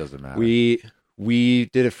 It doesn't matter. We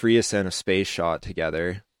did a free ascent of Space Shot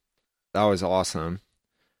together. That was awesome.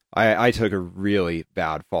 I took a really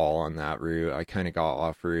bad fall on that route. I kind of got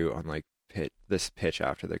off route on like this pitch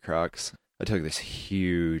after the crux. I took this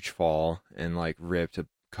huge fall and like ripped a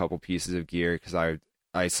couple pieces of gear because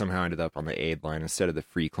I somehow ended up on the aid line instead of the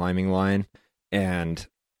free climbing line. And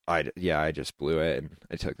I just blew it, and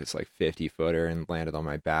I took this like 50-footer and landed on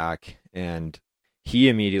my back, and he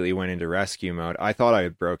immediately went into rescue mode. I thought I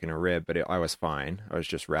had broken a rib, but I was fine. I was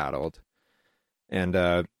just rattled.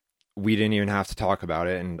 And we didn't even have to talk about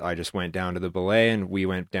it, and I just went down to the belay, and we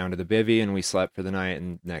went down to the bivvy, and we slept for the night,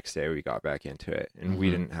 and next day we got back into it, and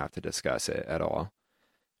we didn't have to discuss it at all.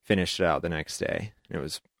 Finished it out the next day, and it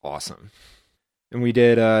was awesome. And we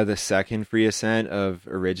did the second free ascent of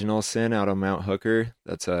Original Sin out on Mount Hooker.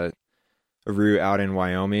 That's a route out in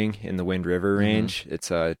Wyoming in the Wind River Range.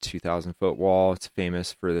 It's a 2,000-foot wall. It's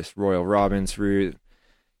famous for this Royal Robbins route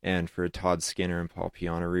and for Todd Skinner and Paul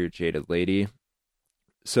Piana route, Jaded Lady.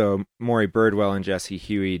 So Maury Birdwell and Jesse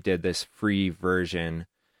Huey did this free version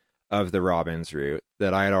of the Robbins route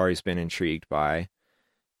that I had always been intrigued by.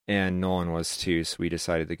 And Nolan was too, so we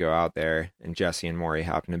decided to go out there, and Jesse and Maury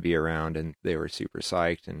happened to be around, and they were super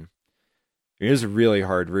psyched. And it was a really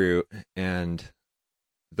hard route, and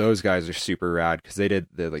those guys are super rad because they did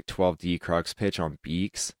the like 12D crux pitch on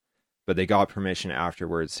beaks, but they got permission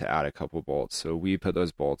afterwards to add a couple bolts. So we put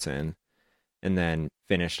those bolts in and then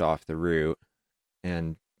finished off the route.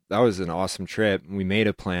 And that was an awesome trip. We made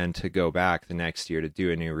a plan to go back the next year to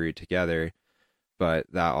do a new route together. But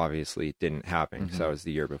that obviously didn't happen because that was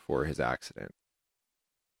the year before his accident.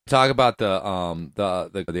 Talk about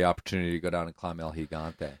the opportunity to go down and climb El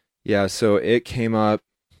Gigante. Yeah, so it came up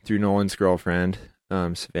through Nolan's girlfriend,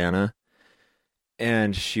 Savannah,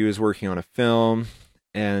 and she was working on a film,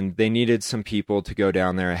 and they needed some people to go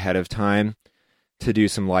down there ahead of time to do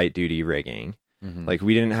some light duty rigging. Like,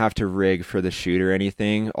 we didn't have to rig for the shoot or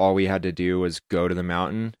anything. All we had to do was go to the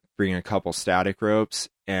mountain, bring a couple static ropes,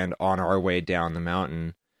 and on our way down the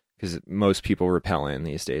mountain, because most people rappel in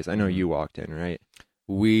these days. I know you walked in, right?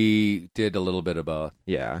 We did a little bit of both.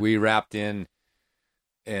 Yeah. We wrapped in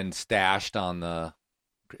and stashed on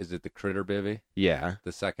is it the Critter Bivvy? Yeah.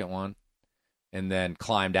 The second one. And then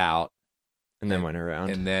climbed out. And then went around.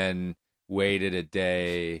 And then waited a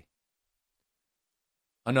day.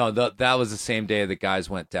 Oh, no, that was the same day the guys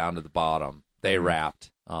went down to the bottom. They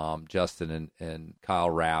wrapped. Justin and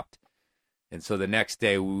Kyle wrapped. And so the next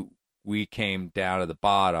day we came down to the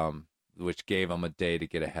bottom, which gave them a day to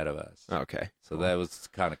get ahead of us. Okay. So that was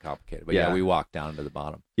kind of complicated. But yeah, we walked down to the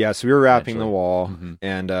bottom. Yeah, so we were wrapping the wall,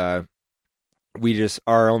 and our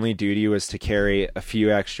only duty was to carry a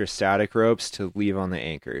few extra static ropes to leave on the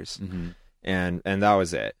anchors. And that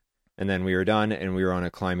was it. And then we were done, and we were on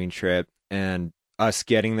a climbing trip, and us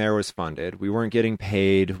getting there was funded. We weren't getting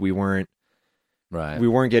paid. We weren't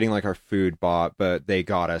getting like our food bought, but they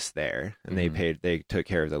got us there, and they took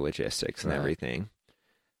care of the logistics and everything.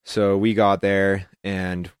 So we got there,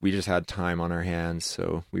 and we just had time on our hands.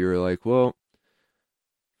 So we were like, well,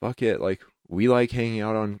 fuck it. Like, we like hanging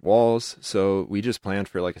out on walls. So we just planned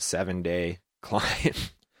for like a 7-day climb.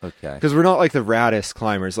 Okay. Because we're not like the raddest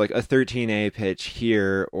climbers. Like a 13A pitch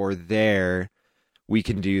here or there, we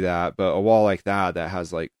can do that. But a wall like that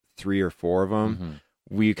has like 3 or 4 of them,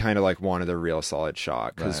 we kind of like wanted a real solid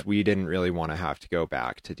shot because we didn't really want to have to go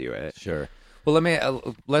back to do it. Sure.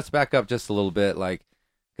 Well, let's back up just a little bit, like,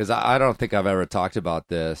 because I don't think I've ever talked about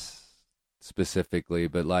this specifically,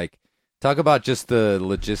 but like, talk about just the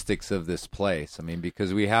logistics of this place. I mean,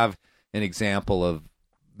 because we have an example of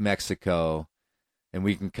Mexico, and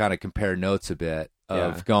we can kind of compare notes a bit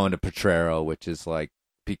of going to Potrero, which is like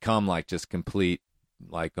become like just complete,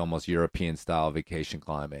 like almost European style vacation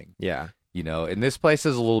climbing. Yeah. You know, and this place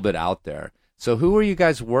is a little bit out there. So who were you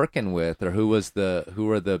guys working with, or who were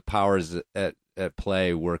the powers at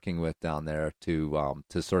play working with down there to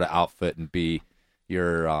sort of outfit and be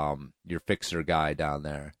your fixer guy down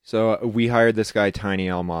there? So we hired this guy, Tiny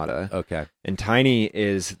Almada. Okay. And Tiny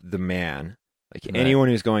is the man. Like anyone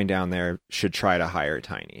who's going down there should try to hire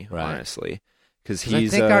Tiny, honestly. Because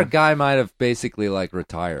he's I think our guy might have basically like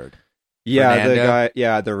retired. Yeah, Fernando? the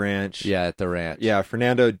guy, at the ranch. Yeah, at the ranch. Yeah,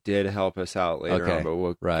 Fernando did help us out later on, but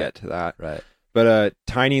we'll get to that. Right. But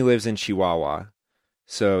Tiny lives in Chihuahua,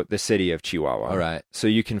 so the city of Chihuahua. All right. So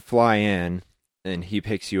you can fly in, and he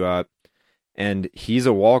picks you up, and he's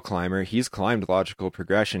a wall climber. He's climbed Logical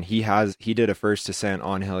Progression. He did a first ascent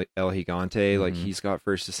on El Gigante. Like, he's got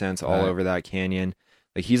first ascents all over that canyon.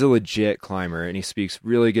 Like, he's a legit climber, and he speaks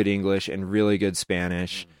really good English and really good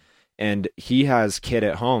Spanish. And he has kit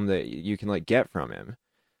at home that you can like get from him.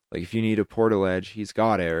 Like, if you need a portaledge, he's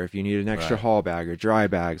got it. Or if you need an extra haul bag or dry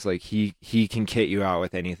bags, like he can kit you out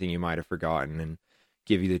with anything you might have forgotten and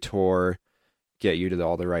give you the tour, get you to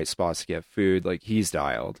all the right spots to get food. Like, he's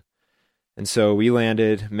dialed. And so we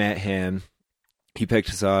landed, met him. He picked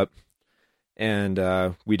us up, and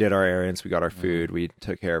we did our errands. We got our food. We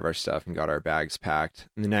took care of our stuff and got our bags packed.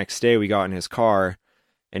 And the next day, we got in his car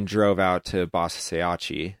and drove out to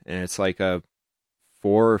Basaseachi, and it's like a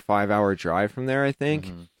 4 or 5 hour drive from there, I think.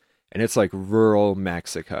 And it's like rural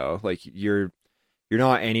Mexico. Like, you're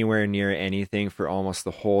not anywhere near anything for almost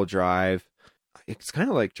the whole drive. It's kind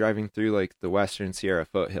of like driving through like the Western Sierra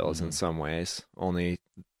foothills in some ways, only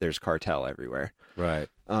there's cartel everywhere. Right.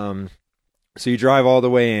 So you drive all the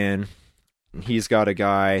way in, and he's got a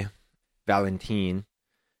guy, Valentin,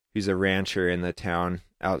 who's a rancher in the town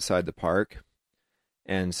outside the park.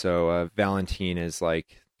 And so Valentin is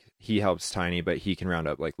like, he helps Tiny, but he can round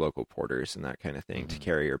up like local porters and that kind of thing to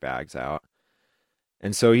carry your bags out.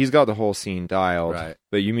 And so he's got the whole scene dialed. Right.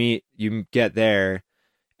 But you get there,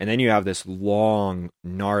 and then you have this long,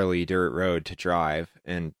 gnarly dirt road to drive.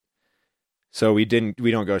 And so we don't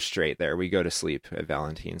go straight there. We go to sleep at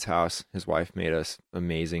Valentin's house. His wife made us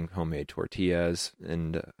amazing homemade tortillas,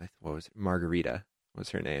 and what was it? Margarita was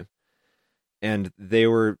her name. And they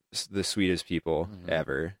were the sweetest people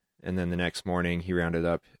ever. And then the next morning, he rounded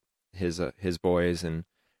up his boys, and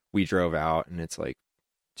we drove out, and it's like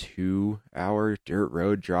 2 hour dirt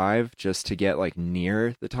road drive just to get like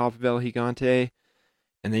near the top of El Gigante.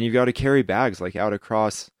 And then you've got to carry bags like out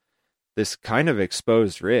across this kind of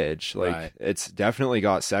exposed ridge. Like, it's definitely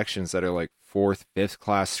got sections that are like 4th, 5th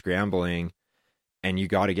class scrambling, and you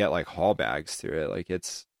got to get like haul bags through it. Like,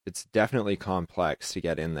 it's definitely complex to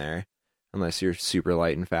get in there, unless you're super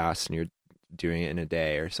light and fast and you're doing it in a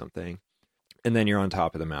day or something. And then you're on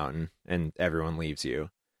top of the mountain, and everyone leaves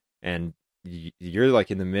you, and you're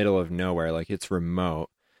like in the middle of nowhere. Like, it's remote.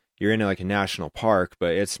 You're in like a national park,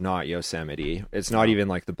 but it's not Yosemite. It's not even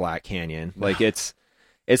like the Black Canyon. Like, it's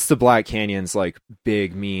the Black Canyon's like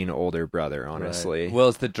big, mean older brother, honestly. Well,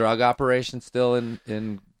 is the drug operation still in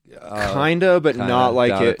kinda, but not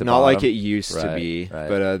like it used to be. Right.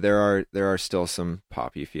 But there are still some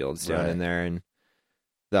poppy fields down in there, and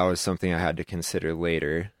that was something I had to consider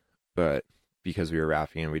later. But because we were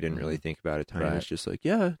rafting and we didn't really think about it, Tiny was just like,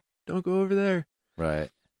 "Yeah, don't go over there.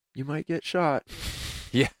 Right, you might get shot."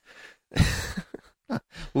 Yeah.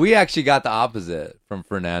 We actually got the opposite from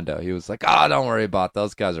Fernando. He was like, "Oh, don't worry about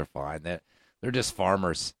those guys are fine. They're just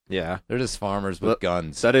farmers. Yeah, they're just farmers with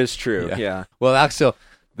guns." That is true. Yeah. Well, actually,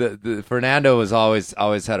 the Fernando was always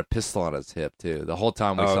had a pistol on his hip too. The whole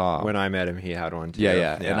time we saw him. When I met him, he had one too.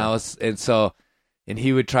 Yeah. And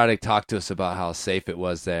he would try to talk to us about how safe it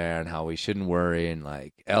was there and how we shouldn't worry, and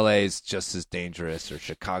like LA's just as dangerous or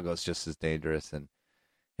Chicago's just as dangerous. And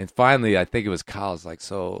finally, I think it was Kyle's like,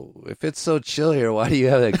 "So if it's so chill here, why do you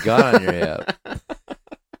have that gun on your hip?"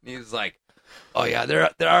 He was like, "Oh yeah, there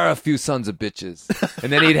are a few sons of bitches."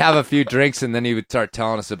 And then he'd have a few drinks, and then he would start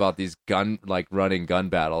telling us about these running gun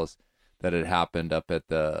battles that had happened up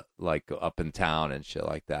in town and shit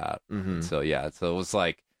like that. So yeah, so it was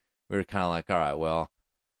like, we were kind of like, all right, well,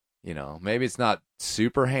 maybe it's not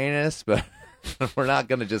super heinous, but we're not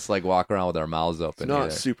going to just like walk around with our mouths open. It's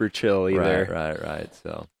not super chill either. Right.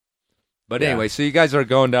 So, But anyway, so you guys are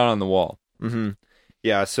going down on the wall. Mm-hmm.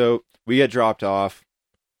 Yeah, so we get dropped off,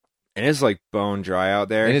 and it's like bone dry out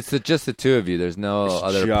there. And it's just the two of you. There's no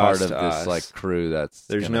other part of us. this like crew that's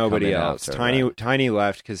There's gonna nobody come in else. after, Tiny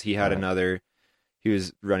left because he had Right. another. He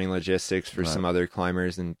was running logistics for Right. some other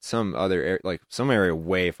climbers in some other some area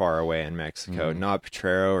way far away in Mexico, not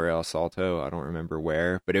Potrero or El Salto. I don't remember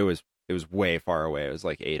where, but it was way far away. It was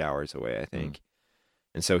like 8 hours away, I think.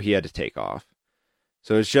 And so he had to take off.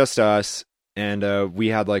 So it's just us, and we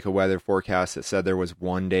had like a weather forecast that said there was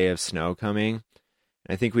 1 day of snow coming.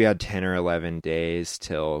 And I think we had 10 or 11 days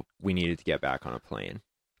till we needed to get back on a plane.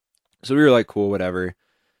 So we were like, cool, whatever.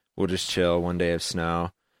 We'll just chill. 1 day of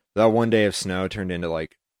snow. That 1 day of snow turned into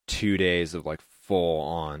like 2 days of like full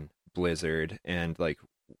on blizzard, and like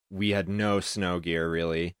we had no snow gear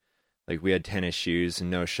really. Like we had tennis shoes and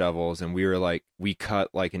no shovels, and we cut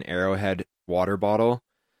like an Arrowhead water bottle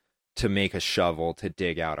to make a shovel to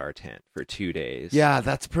dig out our tent for 2 days. Yeah,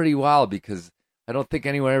 that's pretty wild because I don't think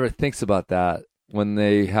anyone ever thinks about that when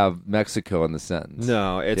they have Mexico in the sentence.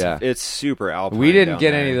 No, it's super alpine. We didn't down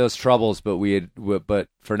get there. any of those troubles, but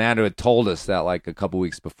Fernando had told us that like a couple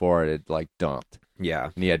weeks before it had like dumped. Yeah.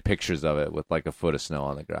 And he had pictures of it with like a foot of snow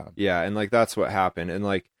on the ground. Yeah, and like that's what happened. And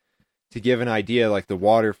like to give an idea, like the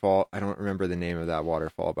waterfall, I don't remember the name of that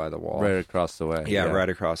waterfall by the wall. Right across the way. Yeah, right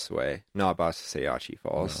across the way. Not Basasayachi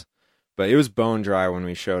Falls. No. But it was bone dry when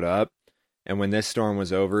we showed up. And when this storm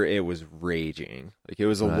was over, it was raging. Like it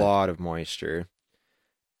was a lot of moisture.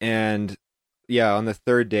 And yeah, on the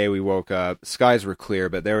third day we woke up. Skies were clear,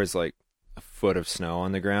 but there was like a foot of snow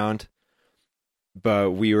on the ground.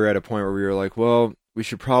 But we were at a point where we were like, well, we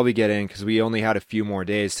should probably get in because we only had a few more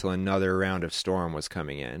days till another round of storm was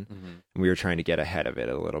coming in. Mm-hmm. And we were trying to get ahead of it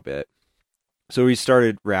a little bit. So we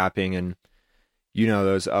started wrapping, and you know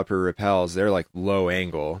those upper rappels, they're like low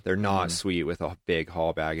angle. They're not sweet with a big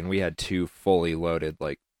haul bag. And we had 2 fully loaded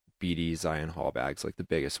like BD Zion haul bags, like the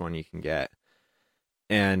biggest one you can get.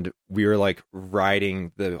 And we were like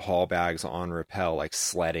riding the haul bags on rappel, like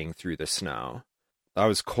sledding through the snow. I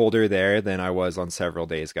was colder there than I was on several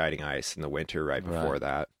days guiding ice in the winter right before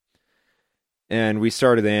that. And we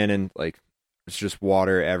started in, and like it's just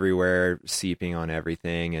water everywhere, seeping on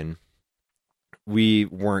everything. And we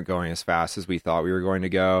weren't going as fast as we thought we were going to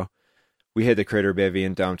go. We hit the critter bivvy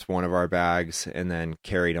and dumped one of our bags and then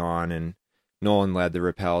carried on. And Nolan led the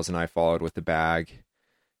rappels and I followed with the bag.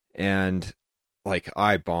 And like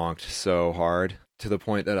I bonked so hard to the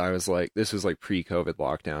point that I was like, this was like pre-COVID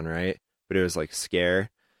lockdown, right? But it was like scare.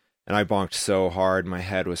 And I bonked so hard. My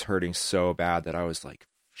head was hurting so bad that I was like,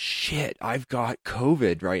 shit, I've got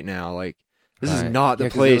COVID right now. Like, this is not the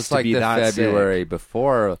place to be that February sick.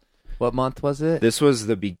 Before, what month was it? This was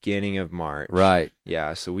the beginning of March. Right.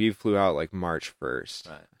 Yeah, so we flew out like March 1st.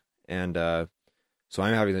 Right. And so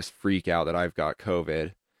I'm having this freak out that I've got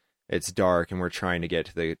COVID. It's dark, and we're trying to get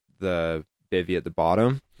to the bivvy at the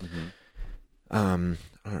bottom. Mm-hmm.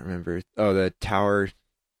 I don't remember. Oh, the Tower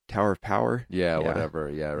of Power? Yeah,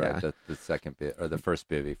 whatever. Yeah, right. Yeah. The second bit, or the first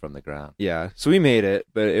bivvy from the ground. Yeah, so we made it,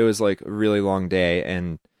 but it was like a really long day,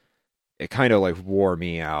 and it kind of like wore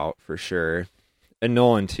me out for sure. And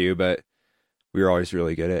Nolan too, but we were always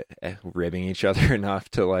really good at ribbing each other enough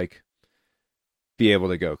to like be able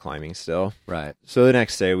to go climbing still. Right. So the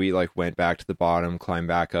next day we like went back to the bottom, climbed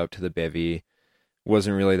back up to the bivvy.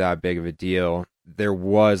 Wasn't really that big of a deal. There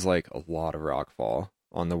was like a lot of rockfall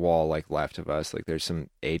on the wall like left of us. Like there's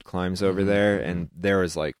some aid climbs over there, and there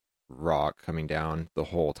was like rock coming down the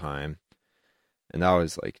whole time. And that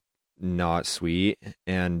was like not sweet.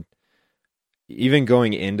 And even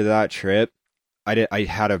going into that trip, I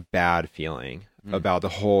had a bad feeling about the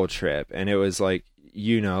whole trip. And it was like,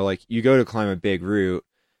 you know, like you go to climb a big route,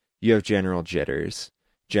 you have general jitters,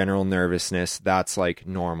 general nervousness. That's like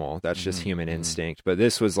normal. That's just human instinct. But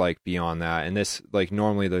this was like beyond that. And this, like,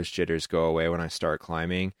 normally those jitters go away when I start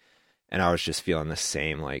climbing. And I was just feeling the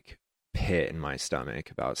same like pit in my stomach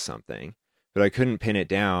about something, but I couldn't pin it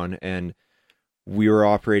down. And we were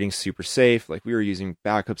operating super safe. Like we were using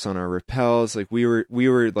backups on our rappels. Like we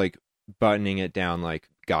were like buttoning it down like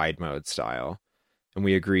guide mode style, and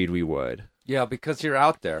we agreed we would. Yeah, because you're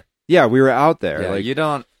out there. Yeah, we were out there. Yeah, like you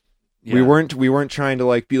don't. Yeah. We weren't trying to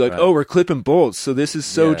like be like, oh, we're clipping bolts, so this is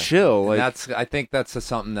so chill. Like I think that's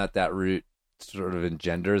something that route sort of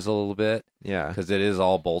engenders a little bit. Yeah, because it is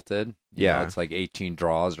all bolted. You know, Yeah, it's like 18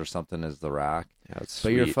 draws or something as the rack. Yeah, it's but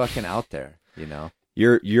sweet. you're fucking out there. You know,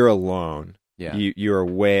 you're alone. Yeah, you are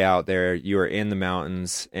way out there. You are in the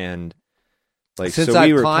mountains, and like since so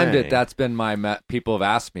I've we climbed planning. it, that's been my people have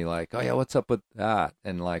asked me like, oh yeah, what's up with that?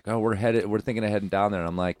 And like, oh, we're thinking of heading down there. And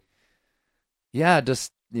I'm like, yeah,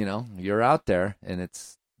 just, you know, you're out there, and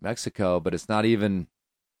it's Mexico, but it's not even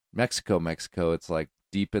Mexico. It's like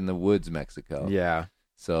deep in the woods, Mexico. Yeah.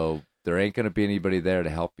 So there ain't going to be anybody there to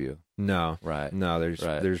help you. No. Right. No,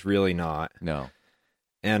 there's really not. No.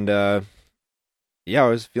 And yeah, I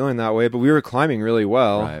was feeling that way, but we were climbing really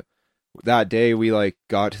well. Right. That day we like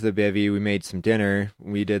got to the bivvy, we made some dinner,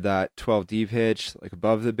 we did that 12D pitch like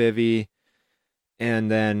above the bivvy,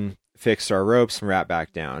 and then fixed our ropes and wrapped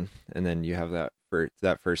back down. And then you have that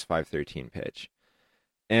first 513 pitch.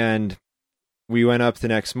 And we went up the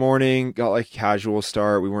next morning, got like a casual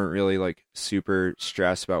start. We weren't really like super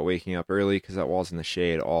stressed about waking up early because that wall's in the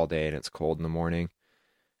shade all day and it's cold in the morning.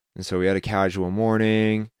 And so we had a casual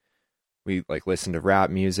morning. We like listened to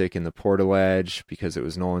rap music in the portaledge because it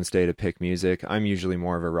was Nolan's day to pick music. I'm usually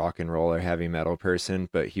more of a rock and roll or heavy metal person,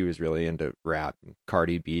 but he was really into rap,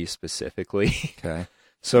 Cardi B specifically. Okay.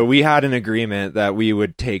 So we had an agreement that we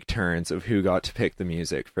would take turns of who got to pick the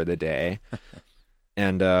music for the day.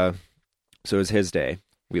 And so it was his day.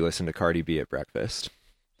 We listened to Cardi B at breakfast.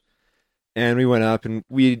 And we went up and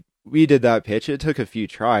we did that pitch. It took a few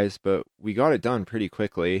tries, but we got it done pretty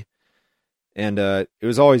quickly. And it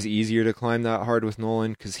was always easier to climb that hard with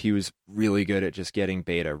Nolan because he was really good at just getting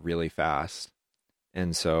beta really fast.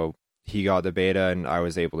 And so he got the beta and I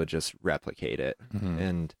was able to just replicate it. Mm-hmm.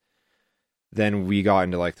 And then we got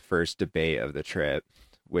into like the first debate of the trip,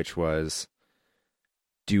 which was,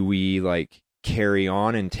 do we like carry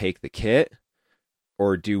on and take the kit,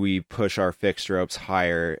 or do we push our fixed ropes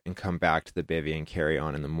higher and come back to the bivvy and carry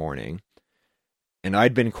on in the morning? And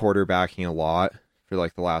I'd been quarterbacking a lot for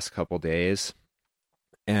like the last couple days,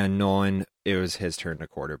 and Nolan, it was his turn to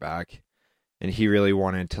quarterback, and he really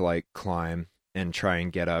wanted to like climb and try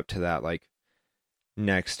and get up to that like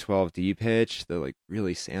next 12D pitch, the like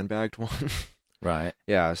really sandbagged one. Right.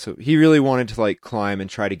 Yeah, so he really wanted to like climb and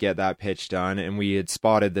try to get that pitch done, and we had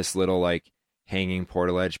spotted this little like hanging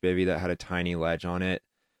portaledge bivvy that had a tiny ledge on it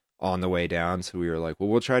on the way down, so we were like, well,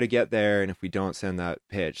 we'll try to get there, and if we don't send that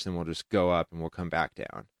pitch, then we'll just go up and we'll come back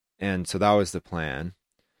down. And so that was the plan.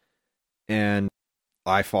 And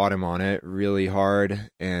I fought him on it really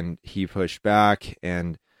hard, and he pushed back,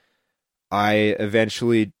 and I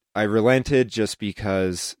relented just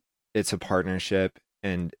because it's a partnership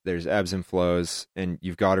and there's ebbs and flows and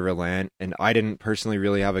you've got to relent. And I didn't personally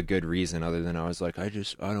really have a good reason other than I was like, I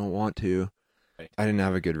don't want to. Right. I didn't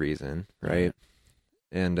have a good reason. Right.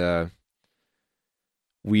 And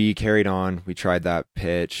we carried on. We tried that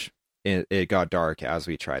pitch. It got dark as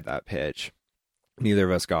we tried that pitch. Neither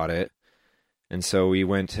of us got it. And so we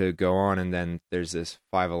went to go on, and then there's this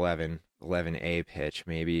 11A pitch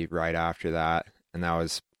maybe right after that, and that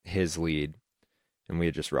was his lead. And we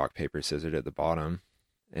had just rock, paper, scissors at the bottom.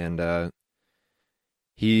 And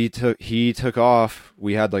he took off.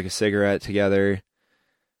 We had like a cigarette together.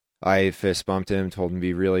 I fist bumped him, told him to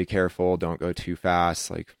be really careful, don't go too fast.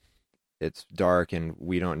 Like, it's dark and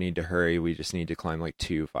we don't need to hurry. We just need to climb like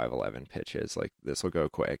 2 511 pitches. Like, this will go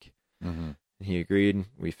quick. Mm-hmm. And he agreed.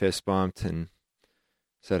 We fist bumped and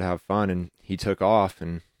said have fun. And he took off,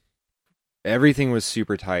 and everything was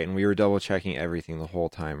super tight, and we were double checking everything the whole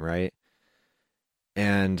time, right?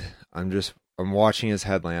 And I'm watching his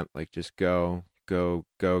headlamp like just go.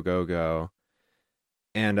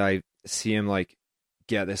 And I see him like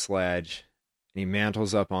get this ledge, and he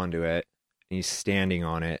mantles up onto it, and he's standing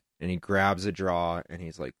on it, and he grabs a draw, and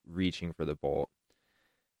he's like reaching for the bolt.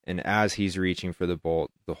 And as he's reaching for the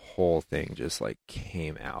bolt, the whole thing just like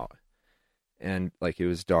came out. And like, it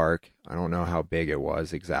was dark. I don't know how big it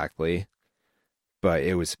was exactly, but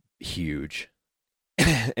it was huge.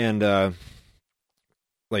 And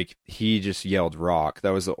like, he just yelled rock.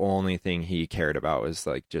 That was the only thing he cared about, was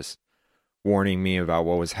like just warning me about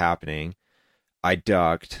what was happening. I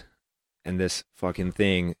ducked, and this fucking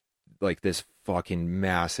thing, like this fucking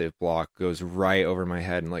massive block, goes right over my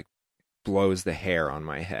head and like blows the hair on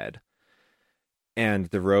my head. And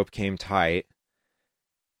the rope came tight,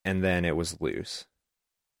 and then it was loose.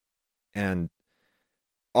 And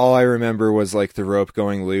all I remember was like the rope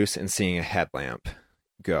going loose and seeing a headlamp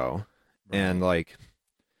go. Right. And like,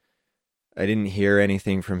 I didn't hear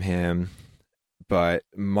anything from him, but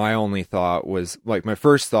my only thought was, like, my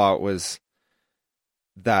first thought was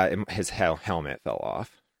that his helmet fell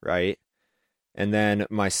off, right? And then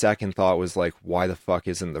my second thought was like, why the fuck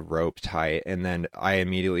isn't the rope tight? And then I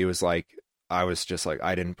immediately was like, I was just like,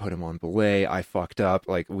 I didn't put him on belay. I fucked up.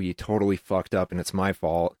 Like, we totally fucked up, and it's my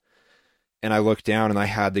fault. And I looked down, and I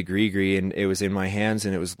had the gree and it was in my hands,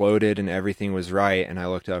 and it was loaded, and everything was right. And I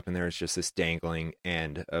looked up, and there was just this dangling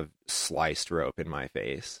end of sliced rope in my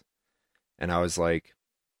face. And I was like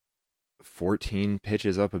 14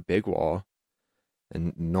 pitches up a big wall,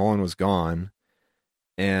 and Nolan was gone.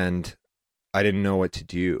 and I didn't know what to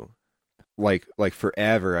do. Like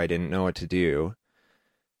forever, I didn't know what to do.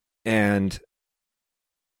 And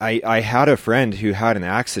I had a friend who had an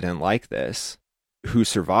accident like this, who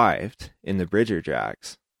survived in the Bridger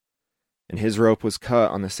Jacks. And his rope was cut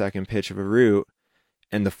on the second pitch of a root,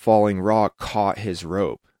 and the falling rock caught his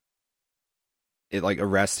rope. It like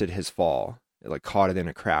arrested his fall. It like caught it in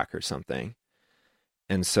a crack or something.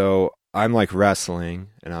 And so I'm like wrestling,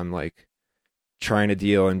 and I'm like trying to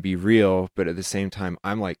deal and be real, but at the same time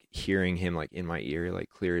I'm like hearing him like in my ear, like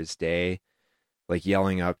clear as day, like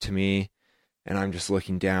yelling up to me, and I'm just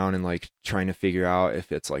looking down and like trying to figure out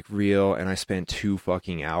if it's like real. And I spent 2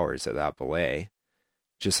 fucking hours at that belay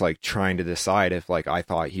just like trying to decide if like I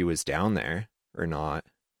thought he was down there or not.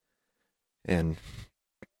 And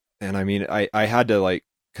I mean, I had to like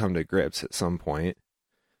come to grips at some point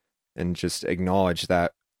and just acknowledge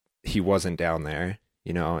that he wasn't down there,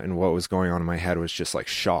 you know, and what was going on in my head was just like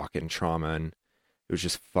shock and trauma, and it was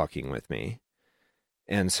just fucking with me.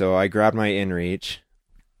 And so I grabbed my inReach,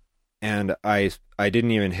 and I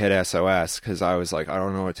didn't even hit SOS because I was like, I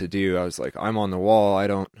don't know what to do. I was like, I'm on the wall. I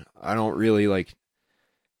don't really like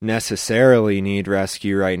necessarily need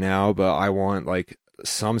rescue right now, but I want like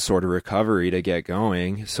some sort of recovery to get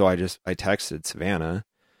going. So I texted Savannah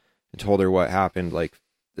and told her what happened, like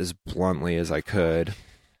as bluntly as I could.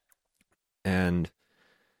 And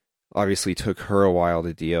obviously took her a while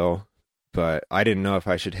to deal, but I didn't know if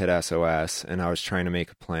I should hit SOS, and I was trying to make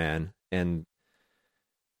a plan. And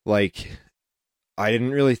like, I didn't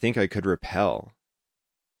really think I could rappel,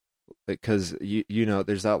 because you know,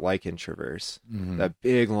 there's that lichen traverse, that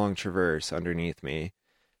big long traverse underneath me.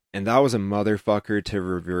 And that was a motherfucker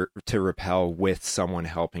to rappel with someone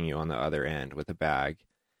helping you on the other end with a bag.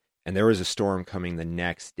 And there was a storm coming the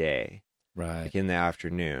next day, Right. like in the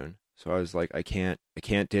afternoon. So I was like, I can't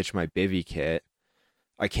ditch my bivy kit.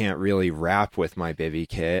 I can't really rap with my bivy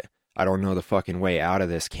kit. I don't know the fucking way out of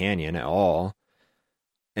this canyon at all.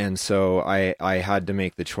 And so I had to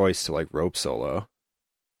make the choice to like rope solo.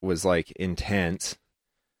 It was like intense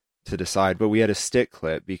to decide, but we had a stick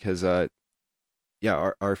clip because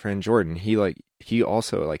our friend Jordan, he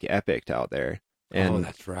also like epicked out there. And, oh,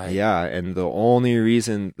 that's right. Yeah, and the only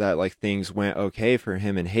reason that like things went okay for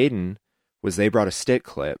him and Hayden was they brought a stick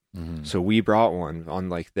clip. Mm-hmm. So we brought one on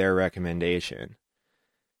like their recommendation.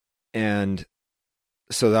 And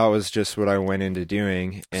so that was just what I went into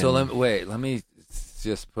doing. And So let me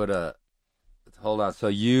just hold on. So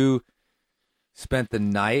you spent the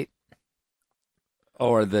night,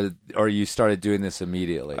 or you started doing this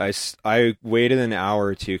immediately? I waited an hour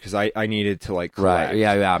or two because I needed to like collect. Right.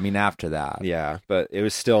 Yeah. I mean, after that. Yeah, but it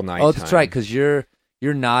was still nighttime. Oh, that's right. Because you're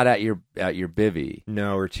not at your bivvy.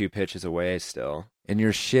 No, we're 2 pitches away still. And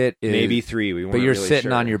your shit is maybe 3. We weren't but you're really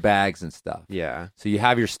sitting sure. on your bags and stuff. Yeah. So you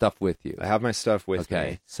have your stuff with you. I have my stuff with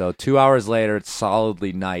me. So 2 hours later, it's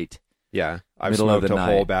solidly night. Yeah. I've Middle of smoked the a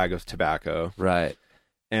night. whole bag of tobacco. Right.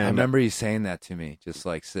 And I remember you saying that to me, just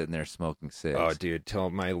like sitting there smoking cigs. Oh, dude, till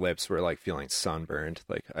my lips were like feeling sunburned.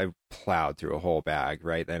 Like I plowed through a whole bag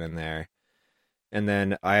right then and there. And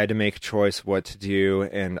then I had to make a choice what to do,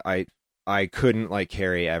 and I couldn't like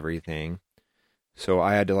carry everything. So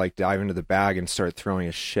I had to like dive into the bag and start throwing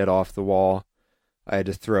his shit off the wall. I had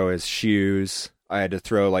to throw his shoes. I had to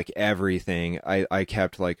throw like everything. I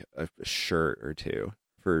kept like a shirt or two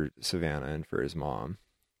for Savannah and for his mom.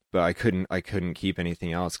 But I couldn't keep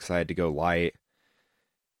anything else because I had to go light.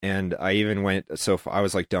 And I even went, I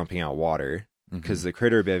was like dumping out water because the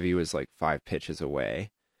critter bivvy was like 5 pitches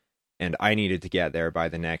away. And I needed to get there by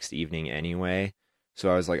the next evening anyway.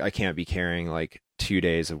 So I was like, I can't be carrying like 2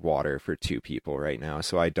 days of water for 2 people right now.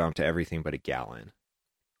 So I dumped everything but a gallon.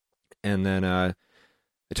 And then I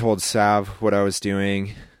told Sav what I was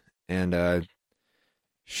doing, and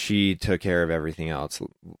she took care of everything else,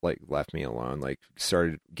 like left me alone, like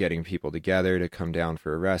started getting people together to come down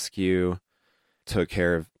for a rescue, took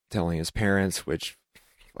care of telling his parents, which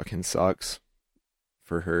fucking sucks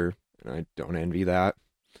for her, and I don't envy that.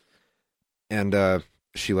 And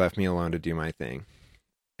she left me alone to do my thing.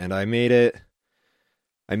 And I made it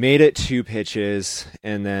 2 pitches,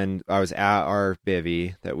 and then I was at our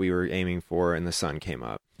bivvy that we were aiming for, and the sun came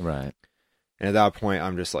up. Right. And at that point,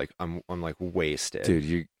 I'm just like, I'm like wasted. Dude,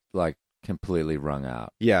 you like completely wrung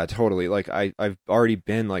out. Yeah, totally. Like I've already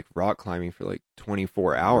been like rock climbing for like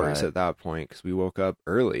 24 hours at that point because we woke up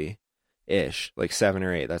early-ish, like 7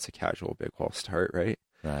 or 8. That's a casual big hole start, right?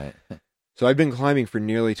 Right. So I'd been climbing for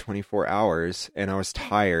nearly 24 hours, and I was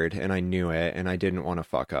tired, and I knew it, and I didn't want to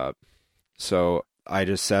fuck up. So I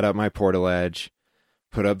just set up my portaledge,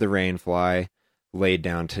 put up the rain fly, laid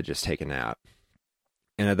down to just take a nap.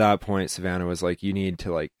 And at that point, Savannah was like, you need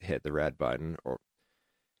to like hit the red button, or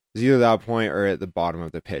it was either that point or at the bottom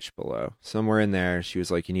of the pitch below. Somewhere in there, she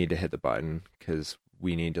was like, you need to hit the button because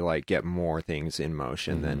we need to like get more things in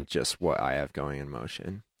motion than just what I have going in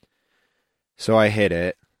motion. So I hit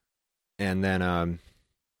it, and then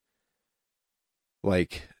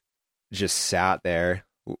like just sat there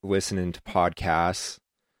listening to podcasts,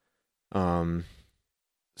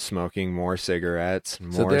 smoking more cigarettes,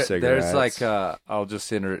 cigarettes. There's like I'll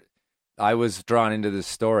just I was drawn into this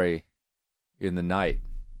story in the night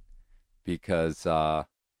because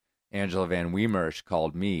Angela Van Wiemersch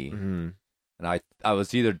called me, and I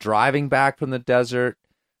was either driving back from the desert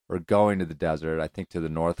or going to the desert, I think to the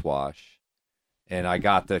North Wash, and I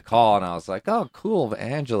got the call, and I was like, oh, cool,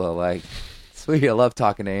 Angela, like, sweet, I love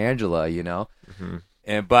talking to Angela, you know,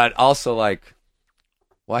 but also like,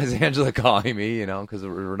 why is Angela calling me? You know, because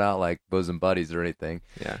we're not like bosom buddies or anything.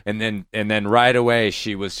 Yeah. And then right away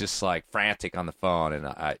she was just like frantic on the phone, and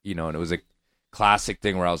I, you know, and it was a classic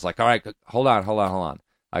thing where I was like, all right, hold on,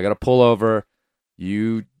 I got to pull over.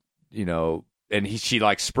 You know, and she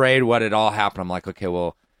like sprayed what had all happened. I'm like, okay,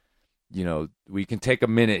 well, you know, we can take a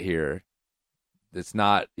minute here. It's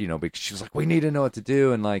not, you know, because she was like, we need to know what to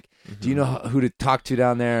do, and like, do you know who to talk to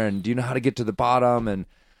down there, and do you know how to get to the bottom? And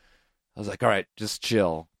I was like, all right, just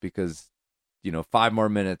chill, because, you know, 5 more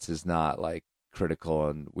minutes is not like critical,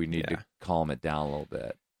 and we need to calm it down a little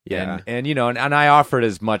bit. Yeah. And you know, and I offered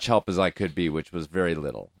as much help as I could be, which was very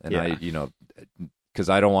little. And I, you know, because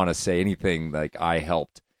I don't want to say anything like I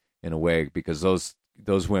helped in a way, because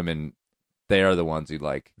those women, they are the ones who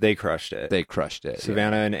like, they crushed it.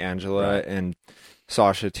 Savannah and Angela and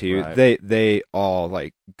Sasha too. Right. They all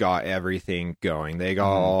like got everything going. They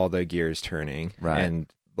got all the gears turning. Right. And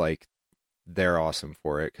like, they're awesome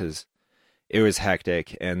for it, because it was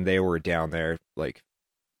hectic, and they were down there like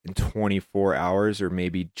in 24 hours or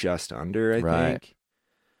maybe just under, I think.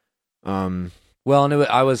 Well, and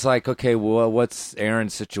I was like, okay, well, what's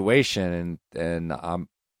Aaron's situation? And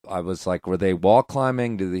I was like, were they wall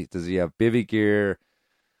climbing? Does he have bivy gear?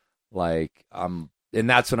 Like, and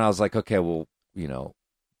that's when I was like, okay, well, you know,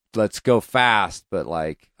 let's go fast, but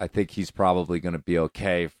like, I think he's probably going to be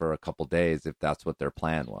okay for a couple days if that's what their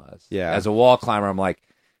plan was. Yeah. As a wall climber, I'm like,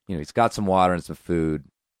 you know, he's got some water and some food,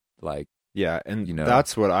 like. Yeah, and you know,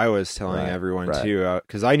 that's what I was telling everyone too,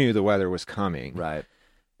 because I knew the weather was coming. Right.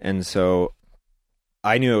 And so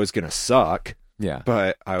I knew it was going to suck. Yeah.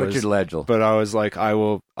 But I was like, I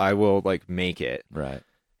will like make it. Right.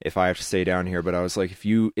 If I have to stay down here. But I was like,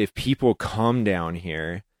 if people come down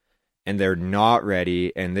here and they're not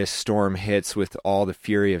ready, and this storm hits with all the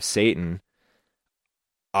fury of Satan,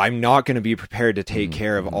 I'm not going to be prepared to take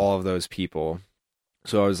care of all of those people.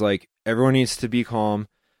 So I was like, everyone needs to be calm,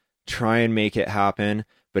 try and make it happen.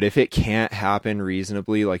 But if it can't happen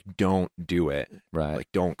reasonably, like, don't do it. Right.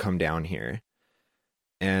 Like, don't come down here.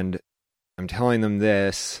 And I'm telling them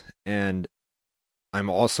this, and I'm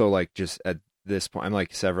also like, just at this point, I'm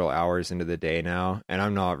like several hours into the day now, and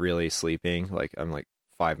I'm not really sleeping. Like, I'm like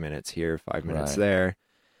 5 minutes here, 5 minutes there.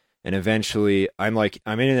 And eventually I'm in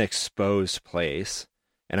an exposed place,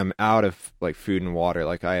 and I'm out of like food and water.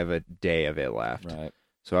 Like, I have a day of it left. Right.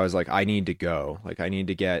 So I was like, I need to go. Like, I need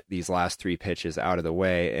to get these last 3 pitches out of the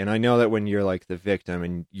way. And I know that when you're like the victim,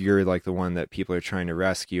 and you're like the one that people are trying to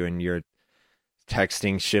rescue, and you're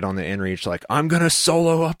texting shit on the inReach like, I'm gonna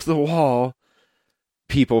solo up the wall,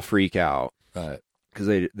 people freak out. Right. Because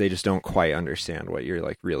they just don't quite understand what you're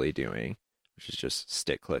like really doing, which is just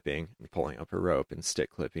stick clipping and pulling up a rope, and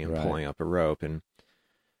stick clipping and pulling up a rope. And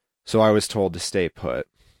so I was told to stay put,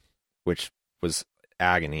 which was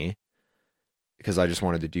agony, because I just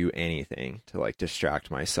wanted to do anything to like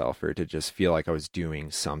distract myself, or to just feel like I was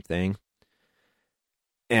doing something.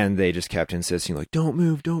 And they just kept insisting, like, don't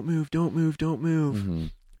move, don't move, don't move, don't move. Mm-hmm.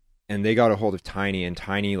 And they got a hold of Tiny, and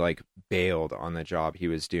Tiny like bailed on the job he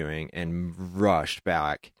was doing and rushed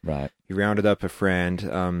back. Right. He rounded up a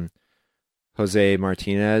friend, Jose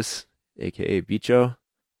Martinez, aka Bicho,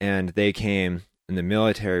 and they came, and the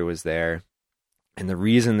military was there. And the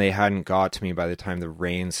reason they hadn't got to me by the time the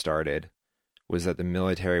rain started was that the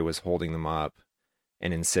military was holding them up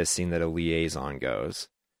and insisting that a liaison goes.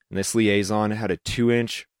 And this liaison had a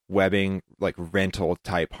 2-inch webbing, like rental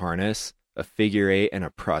type harness, a figure 8, and a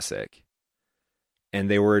prusik. And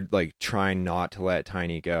they were like trying not to let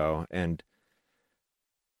Tiny go. And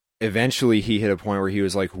eventually he hit a point where he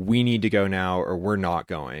was like, we need to go now, or we're not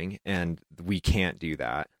going. And we can't do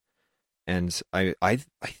that. And I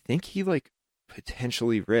think he like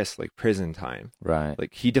potentially risked like prison time. Right.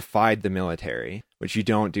 Like, he defied the military, which you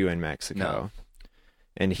don't do in Mexico. No.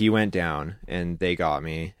 And he went down, and they got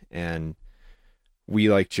me, and we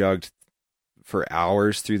like jogged for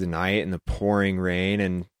hours through the night in the pouring rain,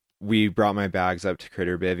 and we brought my bags up to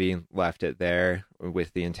Critter Bivvy, left it there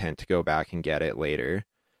with the intent to go back and get it later.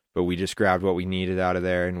 But we just grabbed what we needed out of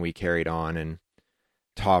there, and we carried on and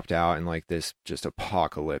topped out in like this just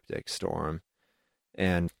apocalyptic storm.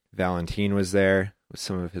 And Valentin was there with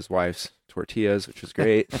some of his wife's tortillas, which was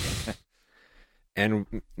great.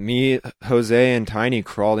 And me, Jose, and Tiny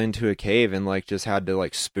crawled into a cave and like just had to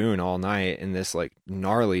like spoon all night in this like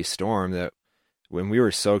gnarly storm that when we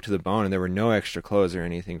were soaked to the bone and there were no extra clothes or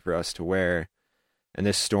anything for us to wear. And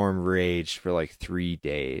this storm raged for like 3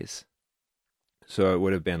 days. So it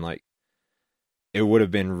would have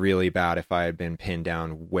been really bad if I had been pinned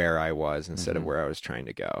down where I was instead of where I was trying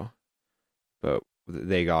to go. But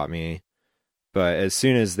they got me. But as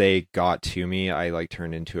soon as they got to me, I like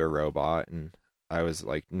turned into a robot, and I was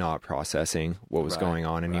like not processing what was going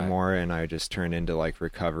on anymore. And I just turned into like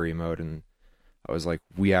recovery mode, and I was like,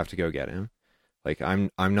 we have to go get him. Like, I'm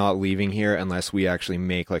not leaving here unless we actually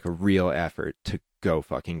make like a real effort to go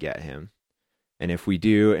fucking get him. And if we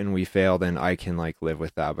do and we fail, then I can like live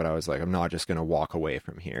with that. But I was like, I'm not just going to walk away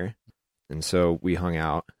from here. And so we hung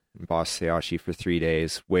out in Boss Sayashi for 3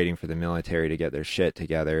 days, waiting for the military to get their shit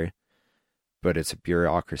together. But it's a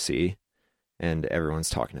bureaucracy, and everyone's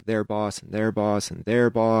talking to their boss and their boss and their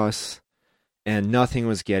boss, and nothing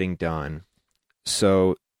was getting done.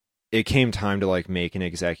 So it came time to like make an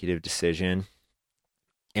executive decision.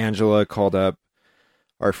 Angela called up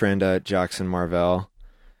our friend Jackson Marvell,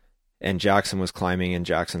 and Jackson was climbing in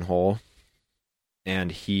Jackson Hole,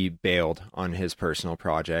 and he bailed on his personal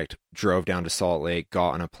project, drove down to Salt Lake,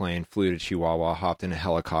 got on a plane, flew to Chihuahua, hopped in a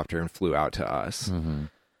helicopter, and flew out to us. Mm-hmm.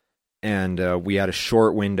 And we had a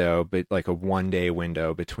short window, but like a 1-day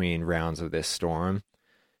window between rounds of this storm,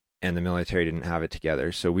 and the military didn't have it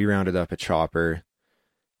together. So we rounded up a chopper,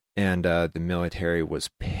 and the military was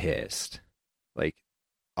pissed. Like,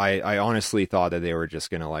 I honestly thought that they were just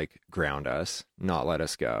going to like ground us, not let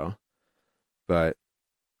us go. But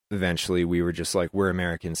eventually we were just like, we're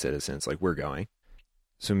American citizens, like we're going.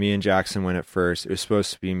 So me and Jackson went at first. It was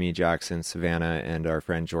supposed to be me, Jackson, Savannah, and our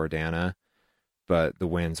friend Jordana, but the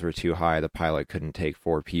winds were too high. The pilot couldn't take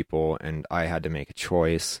 4 people, and I had to make a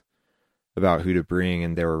choice about who to bring.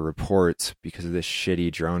 And there were reports, because of this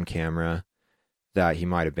shitty drone camera, that he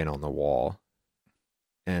might have been on the wall.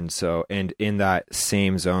 And so, and in that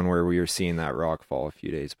same zone where we were seeing that rock fall a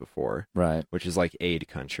few days before, right, which is like aid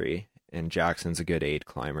country, and Jackson's a good aid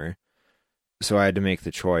climber. So I had to make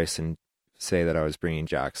the choice and say that I was bringing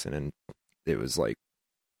Jackson, and it was like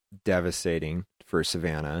devastating for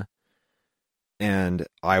Savannah. And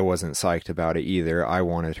I wasn't psyched about it either. I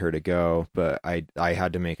wanted her to go, but I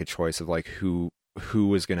had to make a choice of like who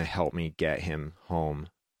was going to help me get him home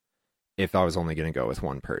if I was only going to go with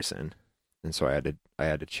one person. And so I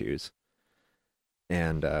had to choose.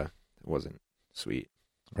 And it wasn't sweet.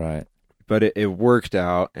 Right. But it worked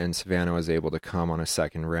out, and Savannah was able to come on a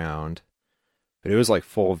second round. But it was like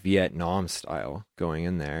full Vietnam style going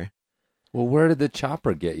in there. Well, where did the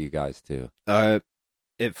chopper get you guys to?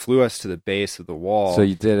 It flew us to the base of the wall. So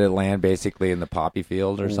you did it land basically in the poppy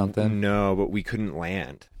field or something? No, but we couldn't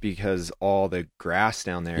land because all the grass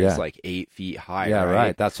down there is like 8 feet high. Yeah,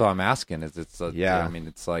 right. That's what I'm asking. It's yeah. I mean,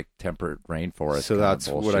 it's like temperate rainforest. So that's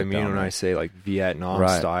what I mean when I say like Vietnam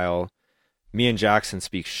style. Me and Jackson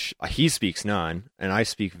he speaks none, and I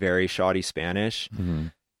speak very shoddy Spanish. Mm-hmm.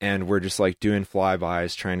 And we're just like doing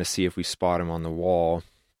flybys, trying to see if we spot him on the wall.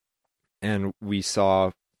 And we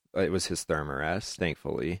saw it was his thermarest,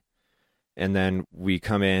 thankfully. And then we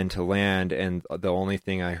come in to land, and the only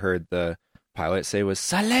thing I heard the pilot say was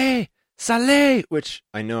 "Salé, salé," which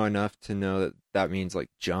I know enough to know that means like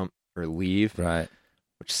jump or leave. Right.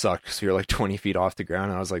 Which sucked because you're like 20 feet off the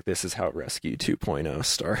ground. And I was like, this is how Rescue 2.0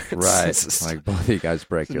 starts. Right. Like both of you guys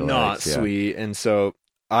break your legs. Not sweet. And so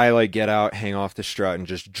I like get out, hang off the strut, and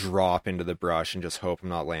just drop into the brush and just hope I'm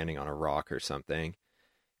not landing on a rock or something.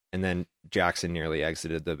 And then Jackson nearly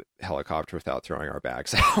exited the helicopter without throwing our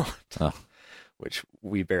bags out, which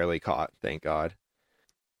we barely caught, thank God.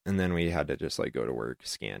 And then we had to just like go to work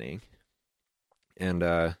scanning. And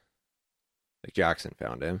like Jackson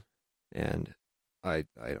found him, and I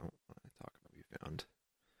don't want to talk about what we found.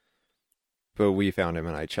 But we found him,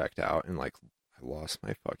 and I checked out, and like I lost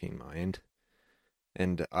my fucking mind.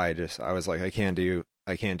 And I was like, I can't do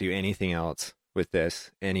anything else with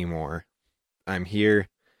this anymore. I'm here.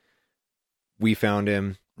 We found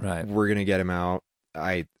him. Right. We're going to get him out.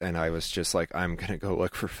 I was just like, I'm going to go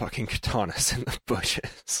look for fucking katanas in the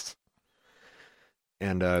bushes.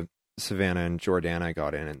 And Savannah and Jordana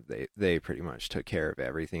got in, and they pretty much took care of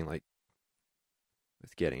everything, like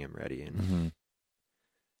with getting him ready. And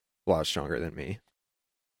a lot stronger than me.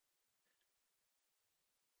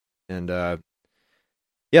 And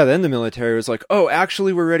then the military was like, "Oh,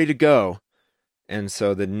 actually, we're ready to go." And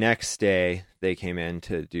so the next day they came in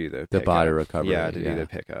to do the body recovery. Yeah, to do the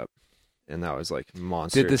pickup. And that was like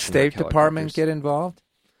monster. Did the State Department get involved?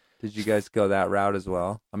 Did you guys go that route as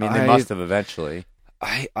well? I mean, they must have eventually.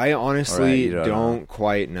 I honestly don't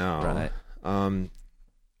quite know. Right.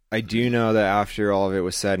 I do know that after all of it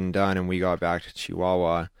was said and done and we got back to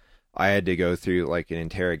Chihuahua, I had to go through like an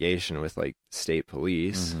interrogation with like state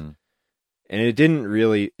police. Mm-hmm. And it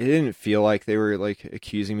didn't feel like they were like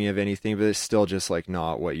accusing me of anything, but it's still just like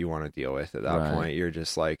not what you want to deal with at that point. You're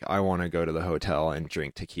just like, I want to go to the hotel and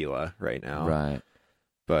drink tequila right now. Right.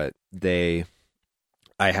 But I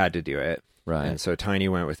had to do it. Right. And so Tiny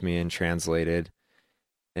went with me and translated.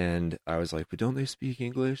 And I was like, but don't they speak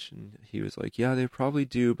English? And he was like, yeah, they probably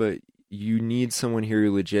do, but you need someone here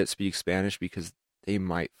who legit speaks Spanish because they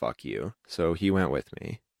might fuck you. So he went with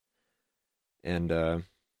me. And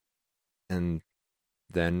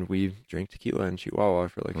then we drank tequila in Chihuahua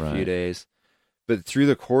for like a few days. But through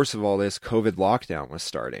the course of all this, COVID lockdown was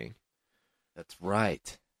starting. That's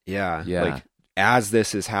right. Yeah. Yeah. Like as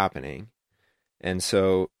this is happening. And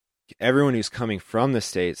so everyone who's coming from the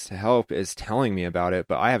States to help is telling me about it,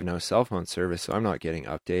 but I have no cell phone service, so I'm not getting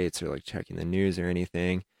updates or like checking the news or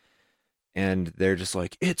anything. And they're just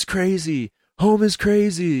like, it's crazy. Home is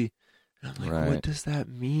crazy. And I'm like, what does that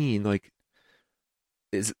mean? Like,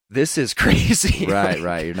 this is crazy. Right,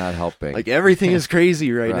 like, you're not helping. Like everything is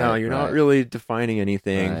crazy right now. You're not really defining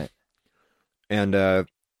anything. Right. And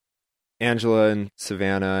Angela and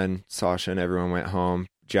Savannah and Sasha and everyone went home.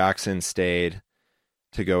 Jackson stayed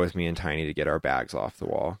to go with me and Tiny to get our bags off the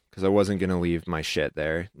wall because I wasn't going to leave my shit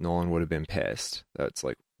there. Nolan would have been pissed. That's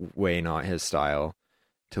like way not his style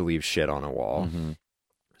to leave shit on a wall. Mm-hmm.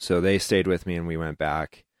 So they stayed with me and we went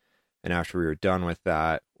back. And after we were done with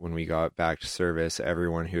that, when we got back to service,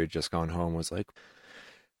 everyone who had just gone home was like,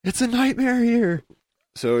 it's a nightmare here.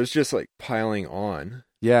 So it was just like piling on.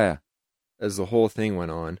 Yeah. As the whole thing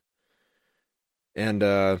went on. And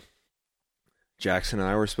Jackson and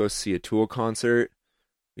I were supposed to see a Tool concert.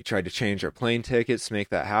 We tried to change our plane tickets to make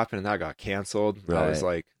that happen, and that got canceled. Right. I was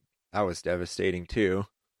like, that was devastating too.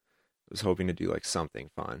 I was hoping to do like something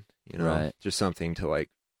fun, just something to like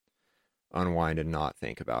unwind and not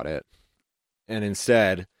think about it. And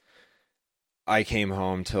instead, I came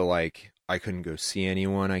home to like, I couldn't go see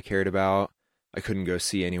anyone I cared about. I couldn't go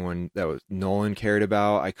see anyone that Nolan cared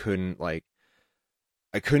about. I couldn't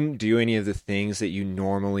do any of the things that you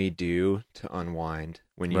normally do to unwind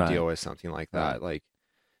when you deal with something like that. Like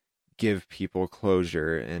give people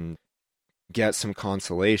closure and get some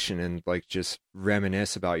consolation and like just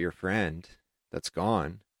reminisce about your friend that's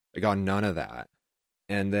gone. I got none of that.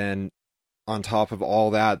 And then on top of all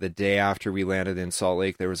that, the day after we landed in Salt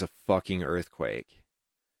Lake, there was a fucking earthquake.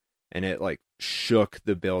 And it like shook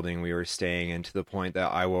the building we were staying in to the point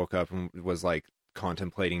that I woke up and was like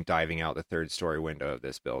contemplating diving out the 3rd-story window of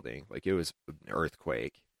this building. Like it was an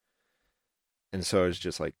earthquake. And so it was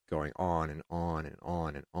just like going on and on and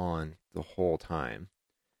on and on the whole time.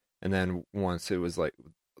 And then once it was like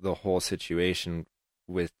the whole situation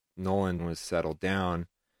with Nolan was settled down,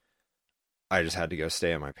 I just had to go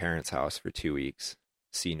stay at my parents' house for 2 weeks,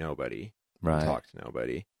 see nobody, talk to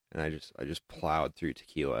nobody. And I just plowed through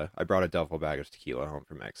tequila. I brought a duffel bag of tequila home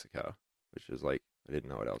from Mexico, which was like, I didn't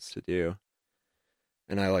know what else to do.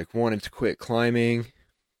 And I like wanted to quit climbing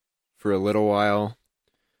for a little while,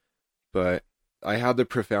 but I had the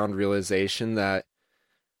profound realization that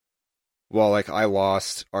while like I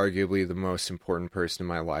lost arguably the most important person in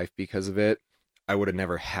my life because of it, I would have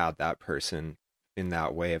never had that person in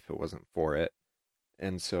that way if it wasn't for it.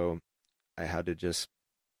 And so I had to just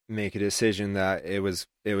make a decision that it was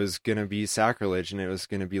going to be sacrilege and it was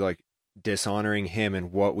going to be like dishonoring him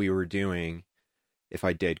and what we were doing if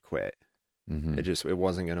I did quit. Mm-hmm. It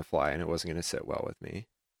wasn't going to fly and it wasn't going to sit well with me.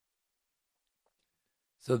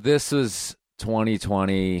 So this was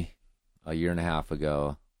 2020, a year and a half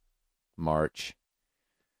ago, March,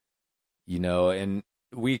 and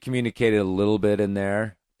we communicated a little bit in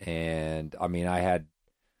there. And I mean, I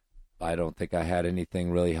don't think I had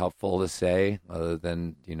anything really helpful to say other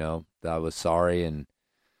than, that I was sorry.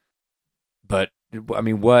 But I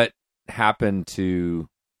mean, what happened to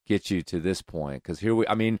get you to this point? Because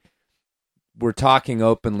we're talking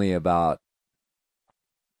openly about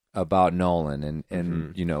Nolan and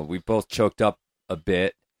mm-hmm. We both choked up a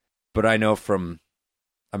bit, but I know Hayden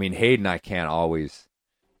and I can't always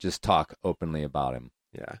just talk openly about him.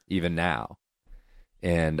 Yeah. Even now.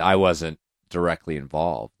 And I wasn't directly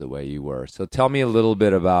involved the way you were. So tell me a little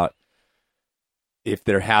bit about if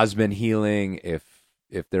there has been healing, if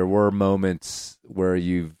there were moments where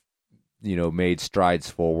you've, made strides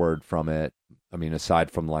forward from it. I mean,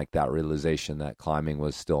 aside from like that realization that climbing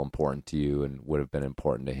was still important to you and would have been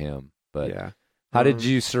important to him. But yeah. How did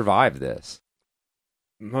you survive this?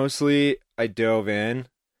 Mostly I dove in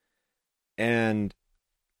and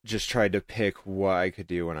just tried to pick what I could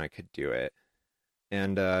do when I could do it.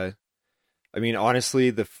 And, I mean, honestly,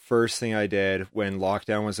 the first thing I did when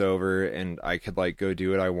lockdown was over and I could like go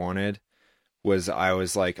do what I wanted was I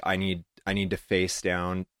was like, I need to face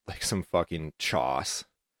down like some fucking choss.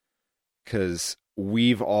 'Cause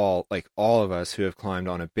we've all of us who have climbed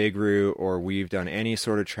on a big route or we've done any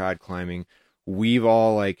sort of trad climbing, we've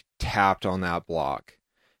all like tapped on that block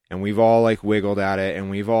and we've all like wiggled at it and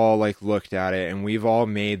we've all like looked at it and we've all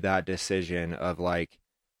made that decision of like,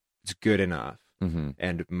 it's good enough. Mm-hmm.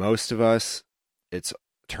 And most of us, it's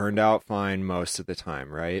turned out fine most of the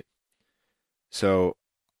time, right? So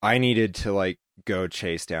I needed to like go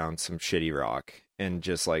chase down some shitty rock and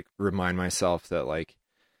just like remind myself that like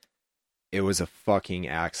it was a fucking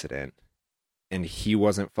accident and he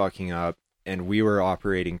wasn't fucking up and we were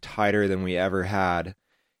operating tighter than we ever had.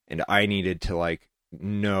 And I needed to like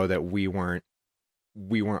know that we weren't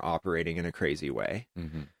operating in a crazy way.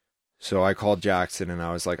 Mm-hmm. So I called Jackson and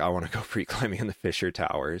I was like, I want to go free climbing in the Fisher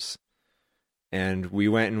Towers. And we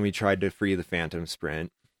went and we tried to free the Phantom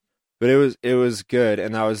Sprint, but it was good.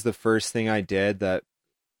 And that was the first thing I did that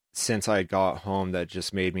since I got home that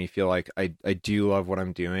just made me feel like I do love what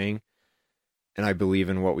I'm doing. And I believe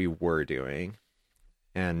in what we were doing.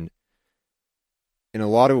 And in a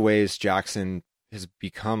lot of ways, Jackson has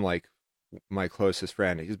become like my closest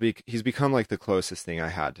friend. He's become like the closest thing I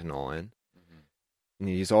had to Nolan. And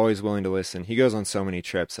he's always willing to listen. He goes on so many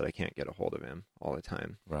trips that I can't get a hold of him all the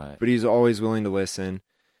time. Right. But he's always willing to listen,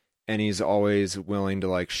 and he's always willing to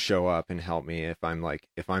like show up and help me if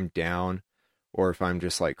I'm down or if I'm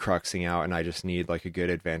just like cruxing out and I just need like a good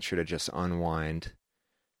adventure to just unwind.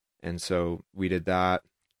 And so we did that,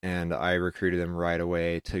 and I recruited him right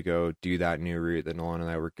away to go do that new route that Nolan and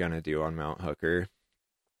I were going to do on Mount Hooker.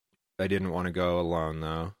 I didn't want to go alone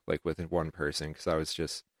though, like with one person, because I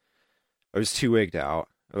was too wigged out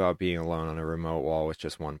about being alone on a remote wall with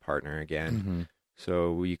just one partner again. Mm-hmm.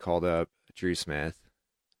 So we called up Drew Smith,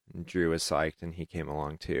 and Drew was psyched, and he came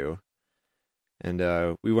along too. And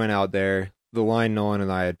we went out there. The line Nolan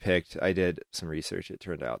and I had picked, I did some research. It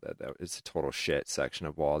turned out that it's a total shit section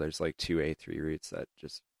of wall. There's like 2 A3 routes that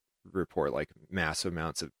just report like massive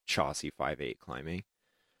amounts of chassis 5/8 climbing.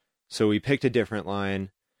 So we picked a different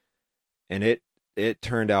line, and it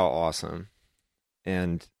turned out awesome.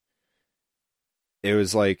 And it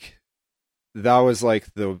was like, that was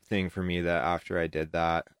like the thing for me that after I did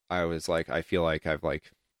that, I was like, I feel like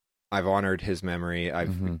I've honored his memory.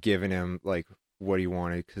 I've given him like what he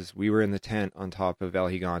wanted, because we were in the tent on top of El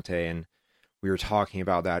Gigante and we were talking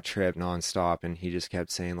about that trip nonstop, and he just kept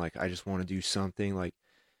saying like, I just want to do something, like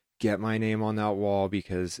get my name on that wall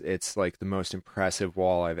because it's like the most impressive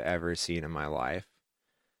wall I've ever seen in my life.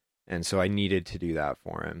 And so I needed to do that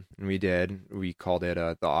for him, and we did. We called it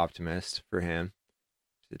the Optimist for him.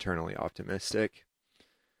 Eternally optimistic.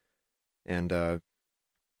 And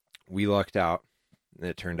we lucked out.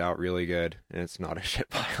 It turned out really good, and it's not a shit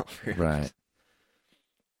pile for Right.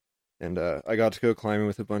 And I got to go climbing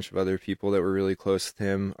with a bunch of other people that were really close with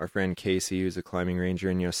him. Our friend Casey, who's a climbing ranger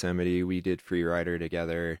in Yosemite, we did Freerider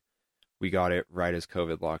together. We got it right as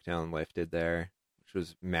COVID lockdown lifted there, which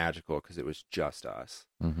was magical because it was just us.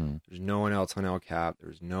 Mm-hmm. There's no one else on El Cap. There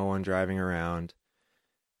was no one driving around.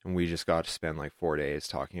 And we just got to spend like 4 days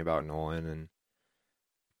talking about Nolan, and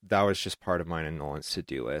that was just part of mine and Nolan's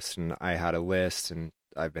to-do list. And I had a list, and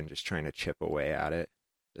I've been just trying to chip away at it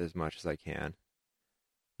as much as I can.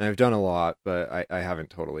 And I've done a lot, but I haven't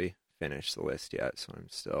totally finished the list yet, so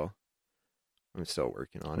I'm still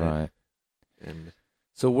working on it. Right. And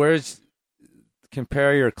so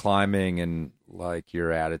compare your climbing and like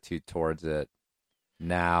your attitude towards it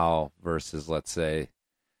now versus, let's say,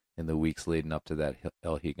 in the weeks leading up to that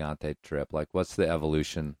El Gigante trip. Like, what's the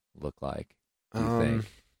evolution look like, do you think?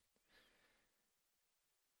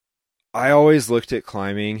 I always looked at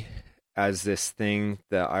climbing as this thing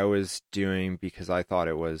that I was doing because I thought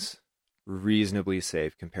it was reasonably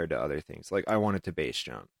safe compared to other things. Like, I wanted to base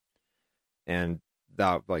jump, and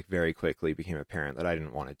that like very quickly became apparent that I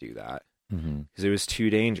didn't want to do that because it was too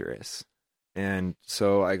dangerous. And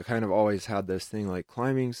so I kind of always had this thing like,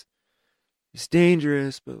 climbing's it's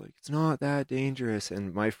dangerous, but like it's not that dangerous.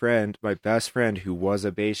 And my best friend, who was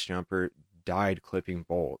a base jumper, died clipping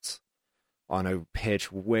bolts on a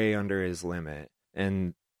pitch way under his limit.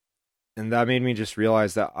 And And that made me just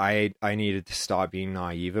realize that I needed to stop being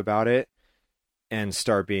naive about it and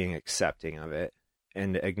start being accepting of it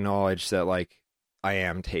and acknowledge that, like, I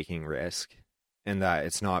am taking risk and that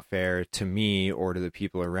it's not fair to me or to the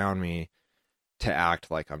people around me to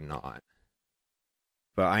act like I'm not.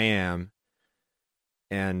 But I am,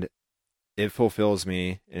 and it fulfills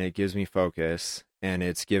me, and it gives me focus, and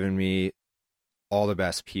it's given me all the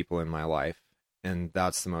best people in my life. And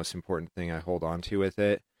that's the most important thing I hold on to with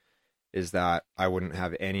it, is that I wouldn't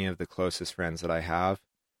have any of the closest friends that I have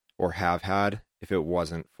or have had if it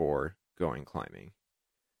wasn't for going climbing.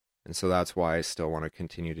 And so that's why I still want to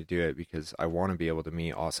continue to do it, because I want to be able to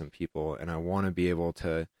meet awesome people, and I want to be able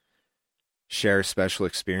to share special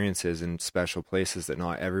experiences in special places that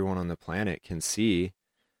not everyone on the planet can see.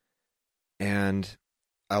 And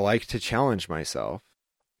I like to challenge myself.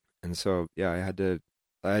 And so, yeah, I had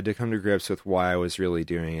to come to grips with why I was really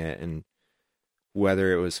doing it, and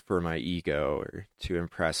whether it was for my ego or to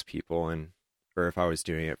impress people, or if I was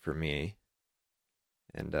doing it for me.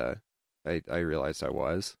 And I realized I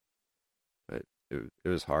was, but it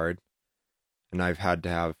was hard. And I've had to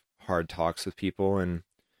have hard talks with people, and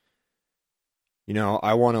you know,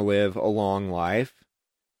 I want to live a long life,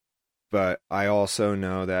 but I also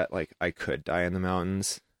know that, like, I could die in the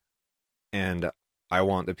mountains, and I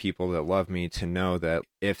want the people that love me to know that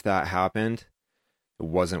if that happened, it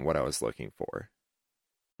wasn't what I was looking for.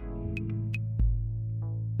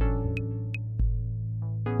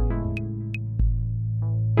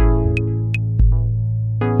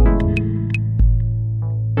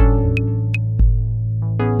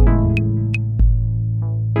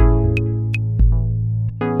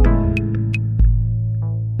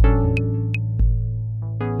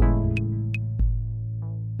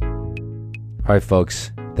 All right,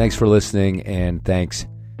 folks, thanks for listening, and thanks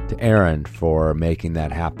to Aaron for making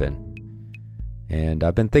that happen. And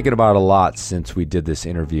I've been thinking about it a lot since we did this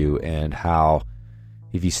interview, and how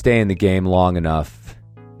if you stay in the game long enough,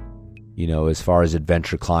 you know, as far as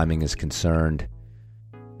adventure climbing is concerned,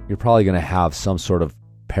 you're probably going to have some sort of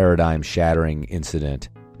paradigm-shattering incident.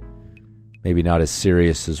 Maybe not as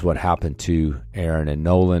serious as what happened to Aaron and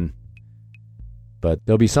Nolan, but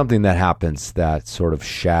there'll be something that happens that sort of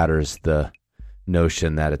shatters the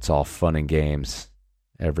notion that it's all fun and games.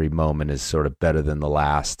 Every moment is sort of better than the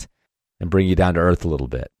last, and bring you down to earth a little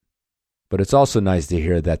bit. But it's also nice to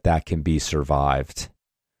hear that that can be survived.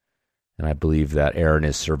 And I believe that Aaron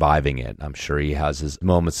is surviving it. I'm sure he has his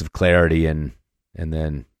moments of clarity and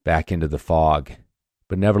then back into the fog.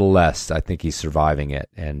 But nevertheless, I think he's surviving it.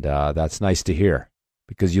 And that's nice to hear,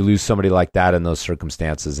 because you lose somebody like that in those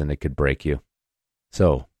circumstances and it could break you.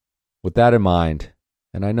 So with that in mind,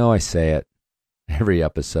 and I know I say it every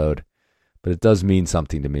episode, but it does mean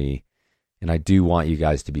something to me, and I do want you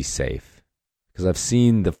guys to be safe, because I've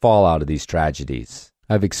seen the fallout of these tragedies.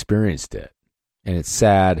 I've experienced it, and it's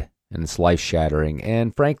sad, and it's life-shattering,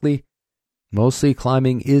 and frankly, mostly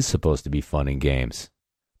climbing is supposed to be fun and games.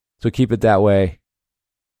 So keep it that way,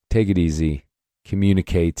 take it easy,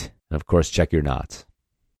 communicate, and of course, check your knots.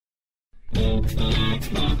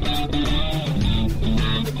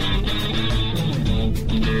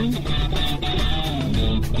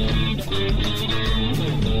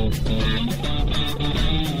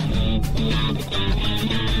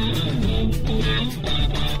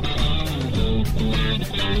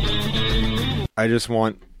 I just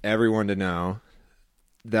want everyone to know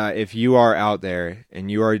that if you are out there and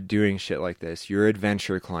you are doing shit like this, you're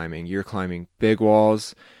adventure climbing, you're climbing big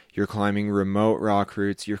walls, you're climbing remote rock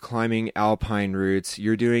routes, you're climbing alpine routes,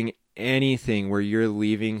 you're doing anything where you're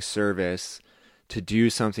leaving service to do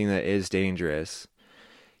something that is dangerous,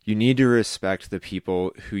 you need to respect the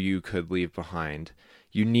people who you could leave behind.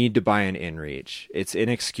 You need to buy an inReach. It's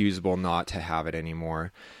inexcusable not to have it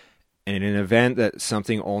anymore. And in an event that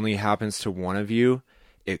something only happens to one of you,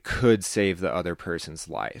 it could save the other person's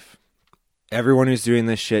life. Everyone who's doing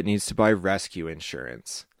this shit needs to buy rescue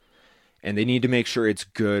insurance. And they need to make sure it's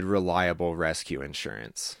good, reliable rescue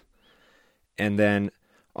insurance. And then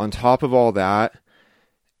on top of all that,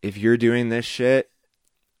 if you're doing this shit,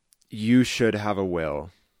 you should have a will.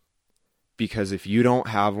 Because if you don't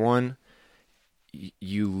have one,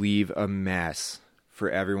 you leave a mess for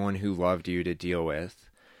everyone who loved you to deal with.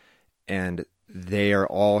 And they are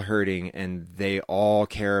all hurting, and they all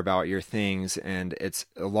care about your things, and it's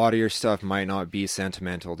a lot of your stuff might not be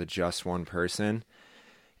sentimental to just one person.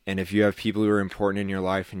 And if you have people who are important in your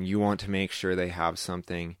life and you want to make sure they have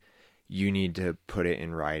something, you need to put it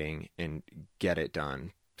in writing and get it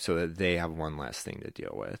done so that they have one less thing to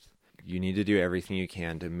deal with. You need to do everything you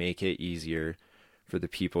can to make it easier for the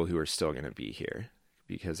people who are still going to be here,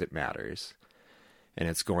 because it matters. and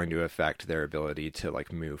it's going to affect their ability to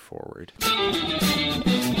like move forward.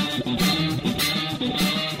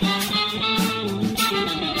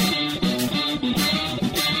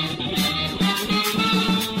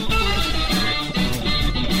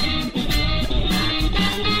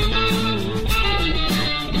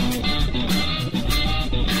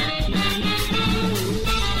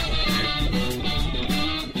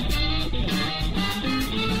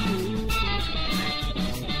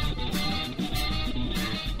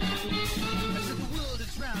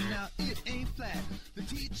 The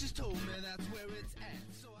teachers told me that's where it's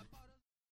at, so I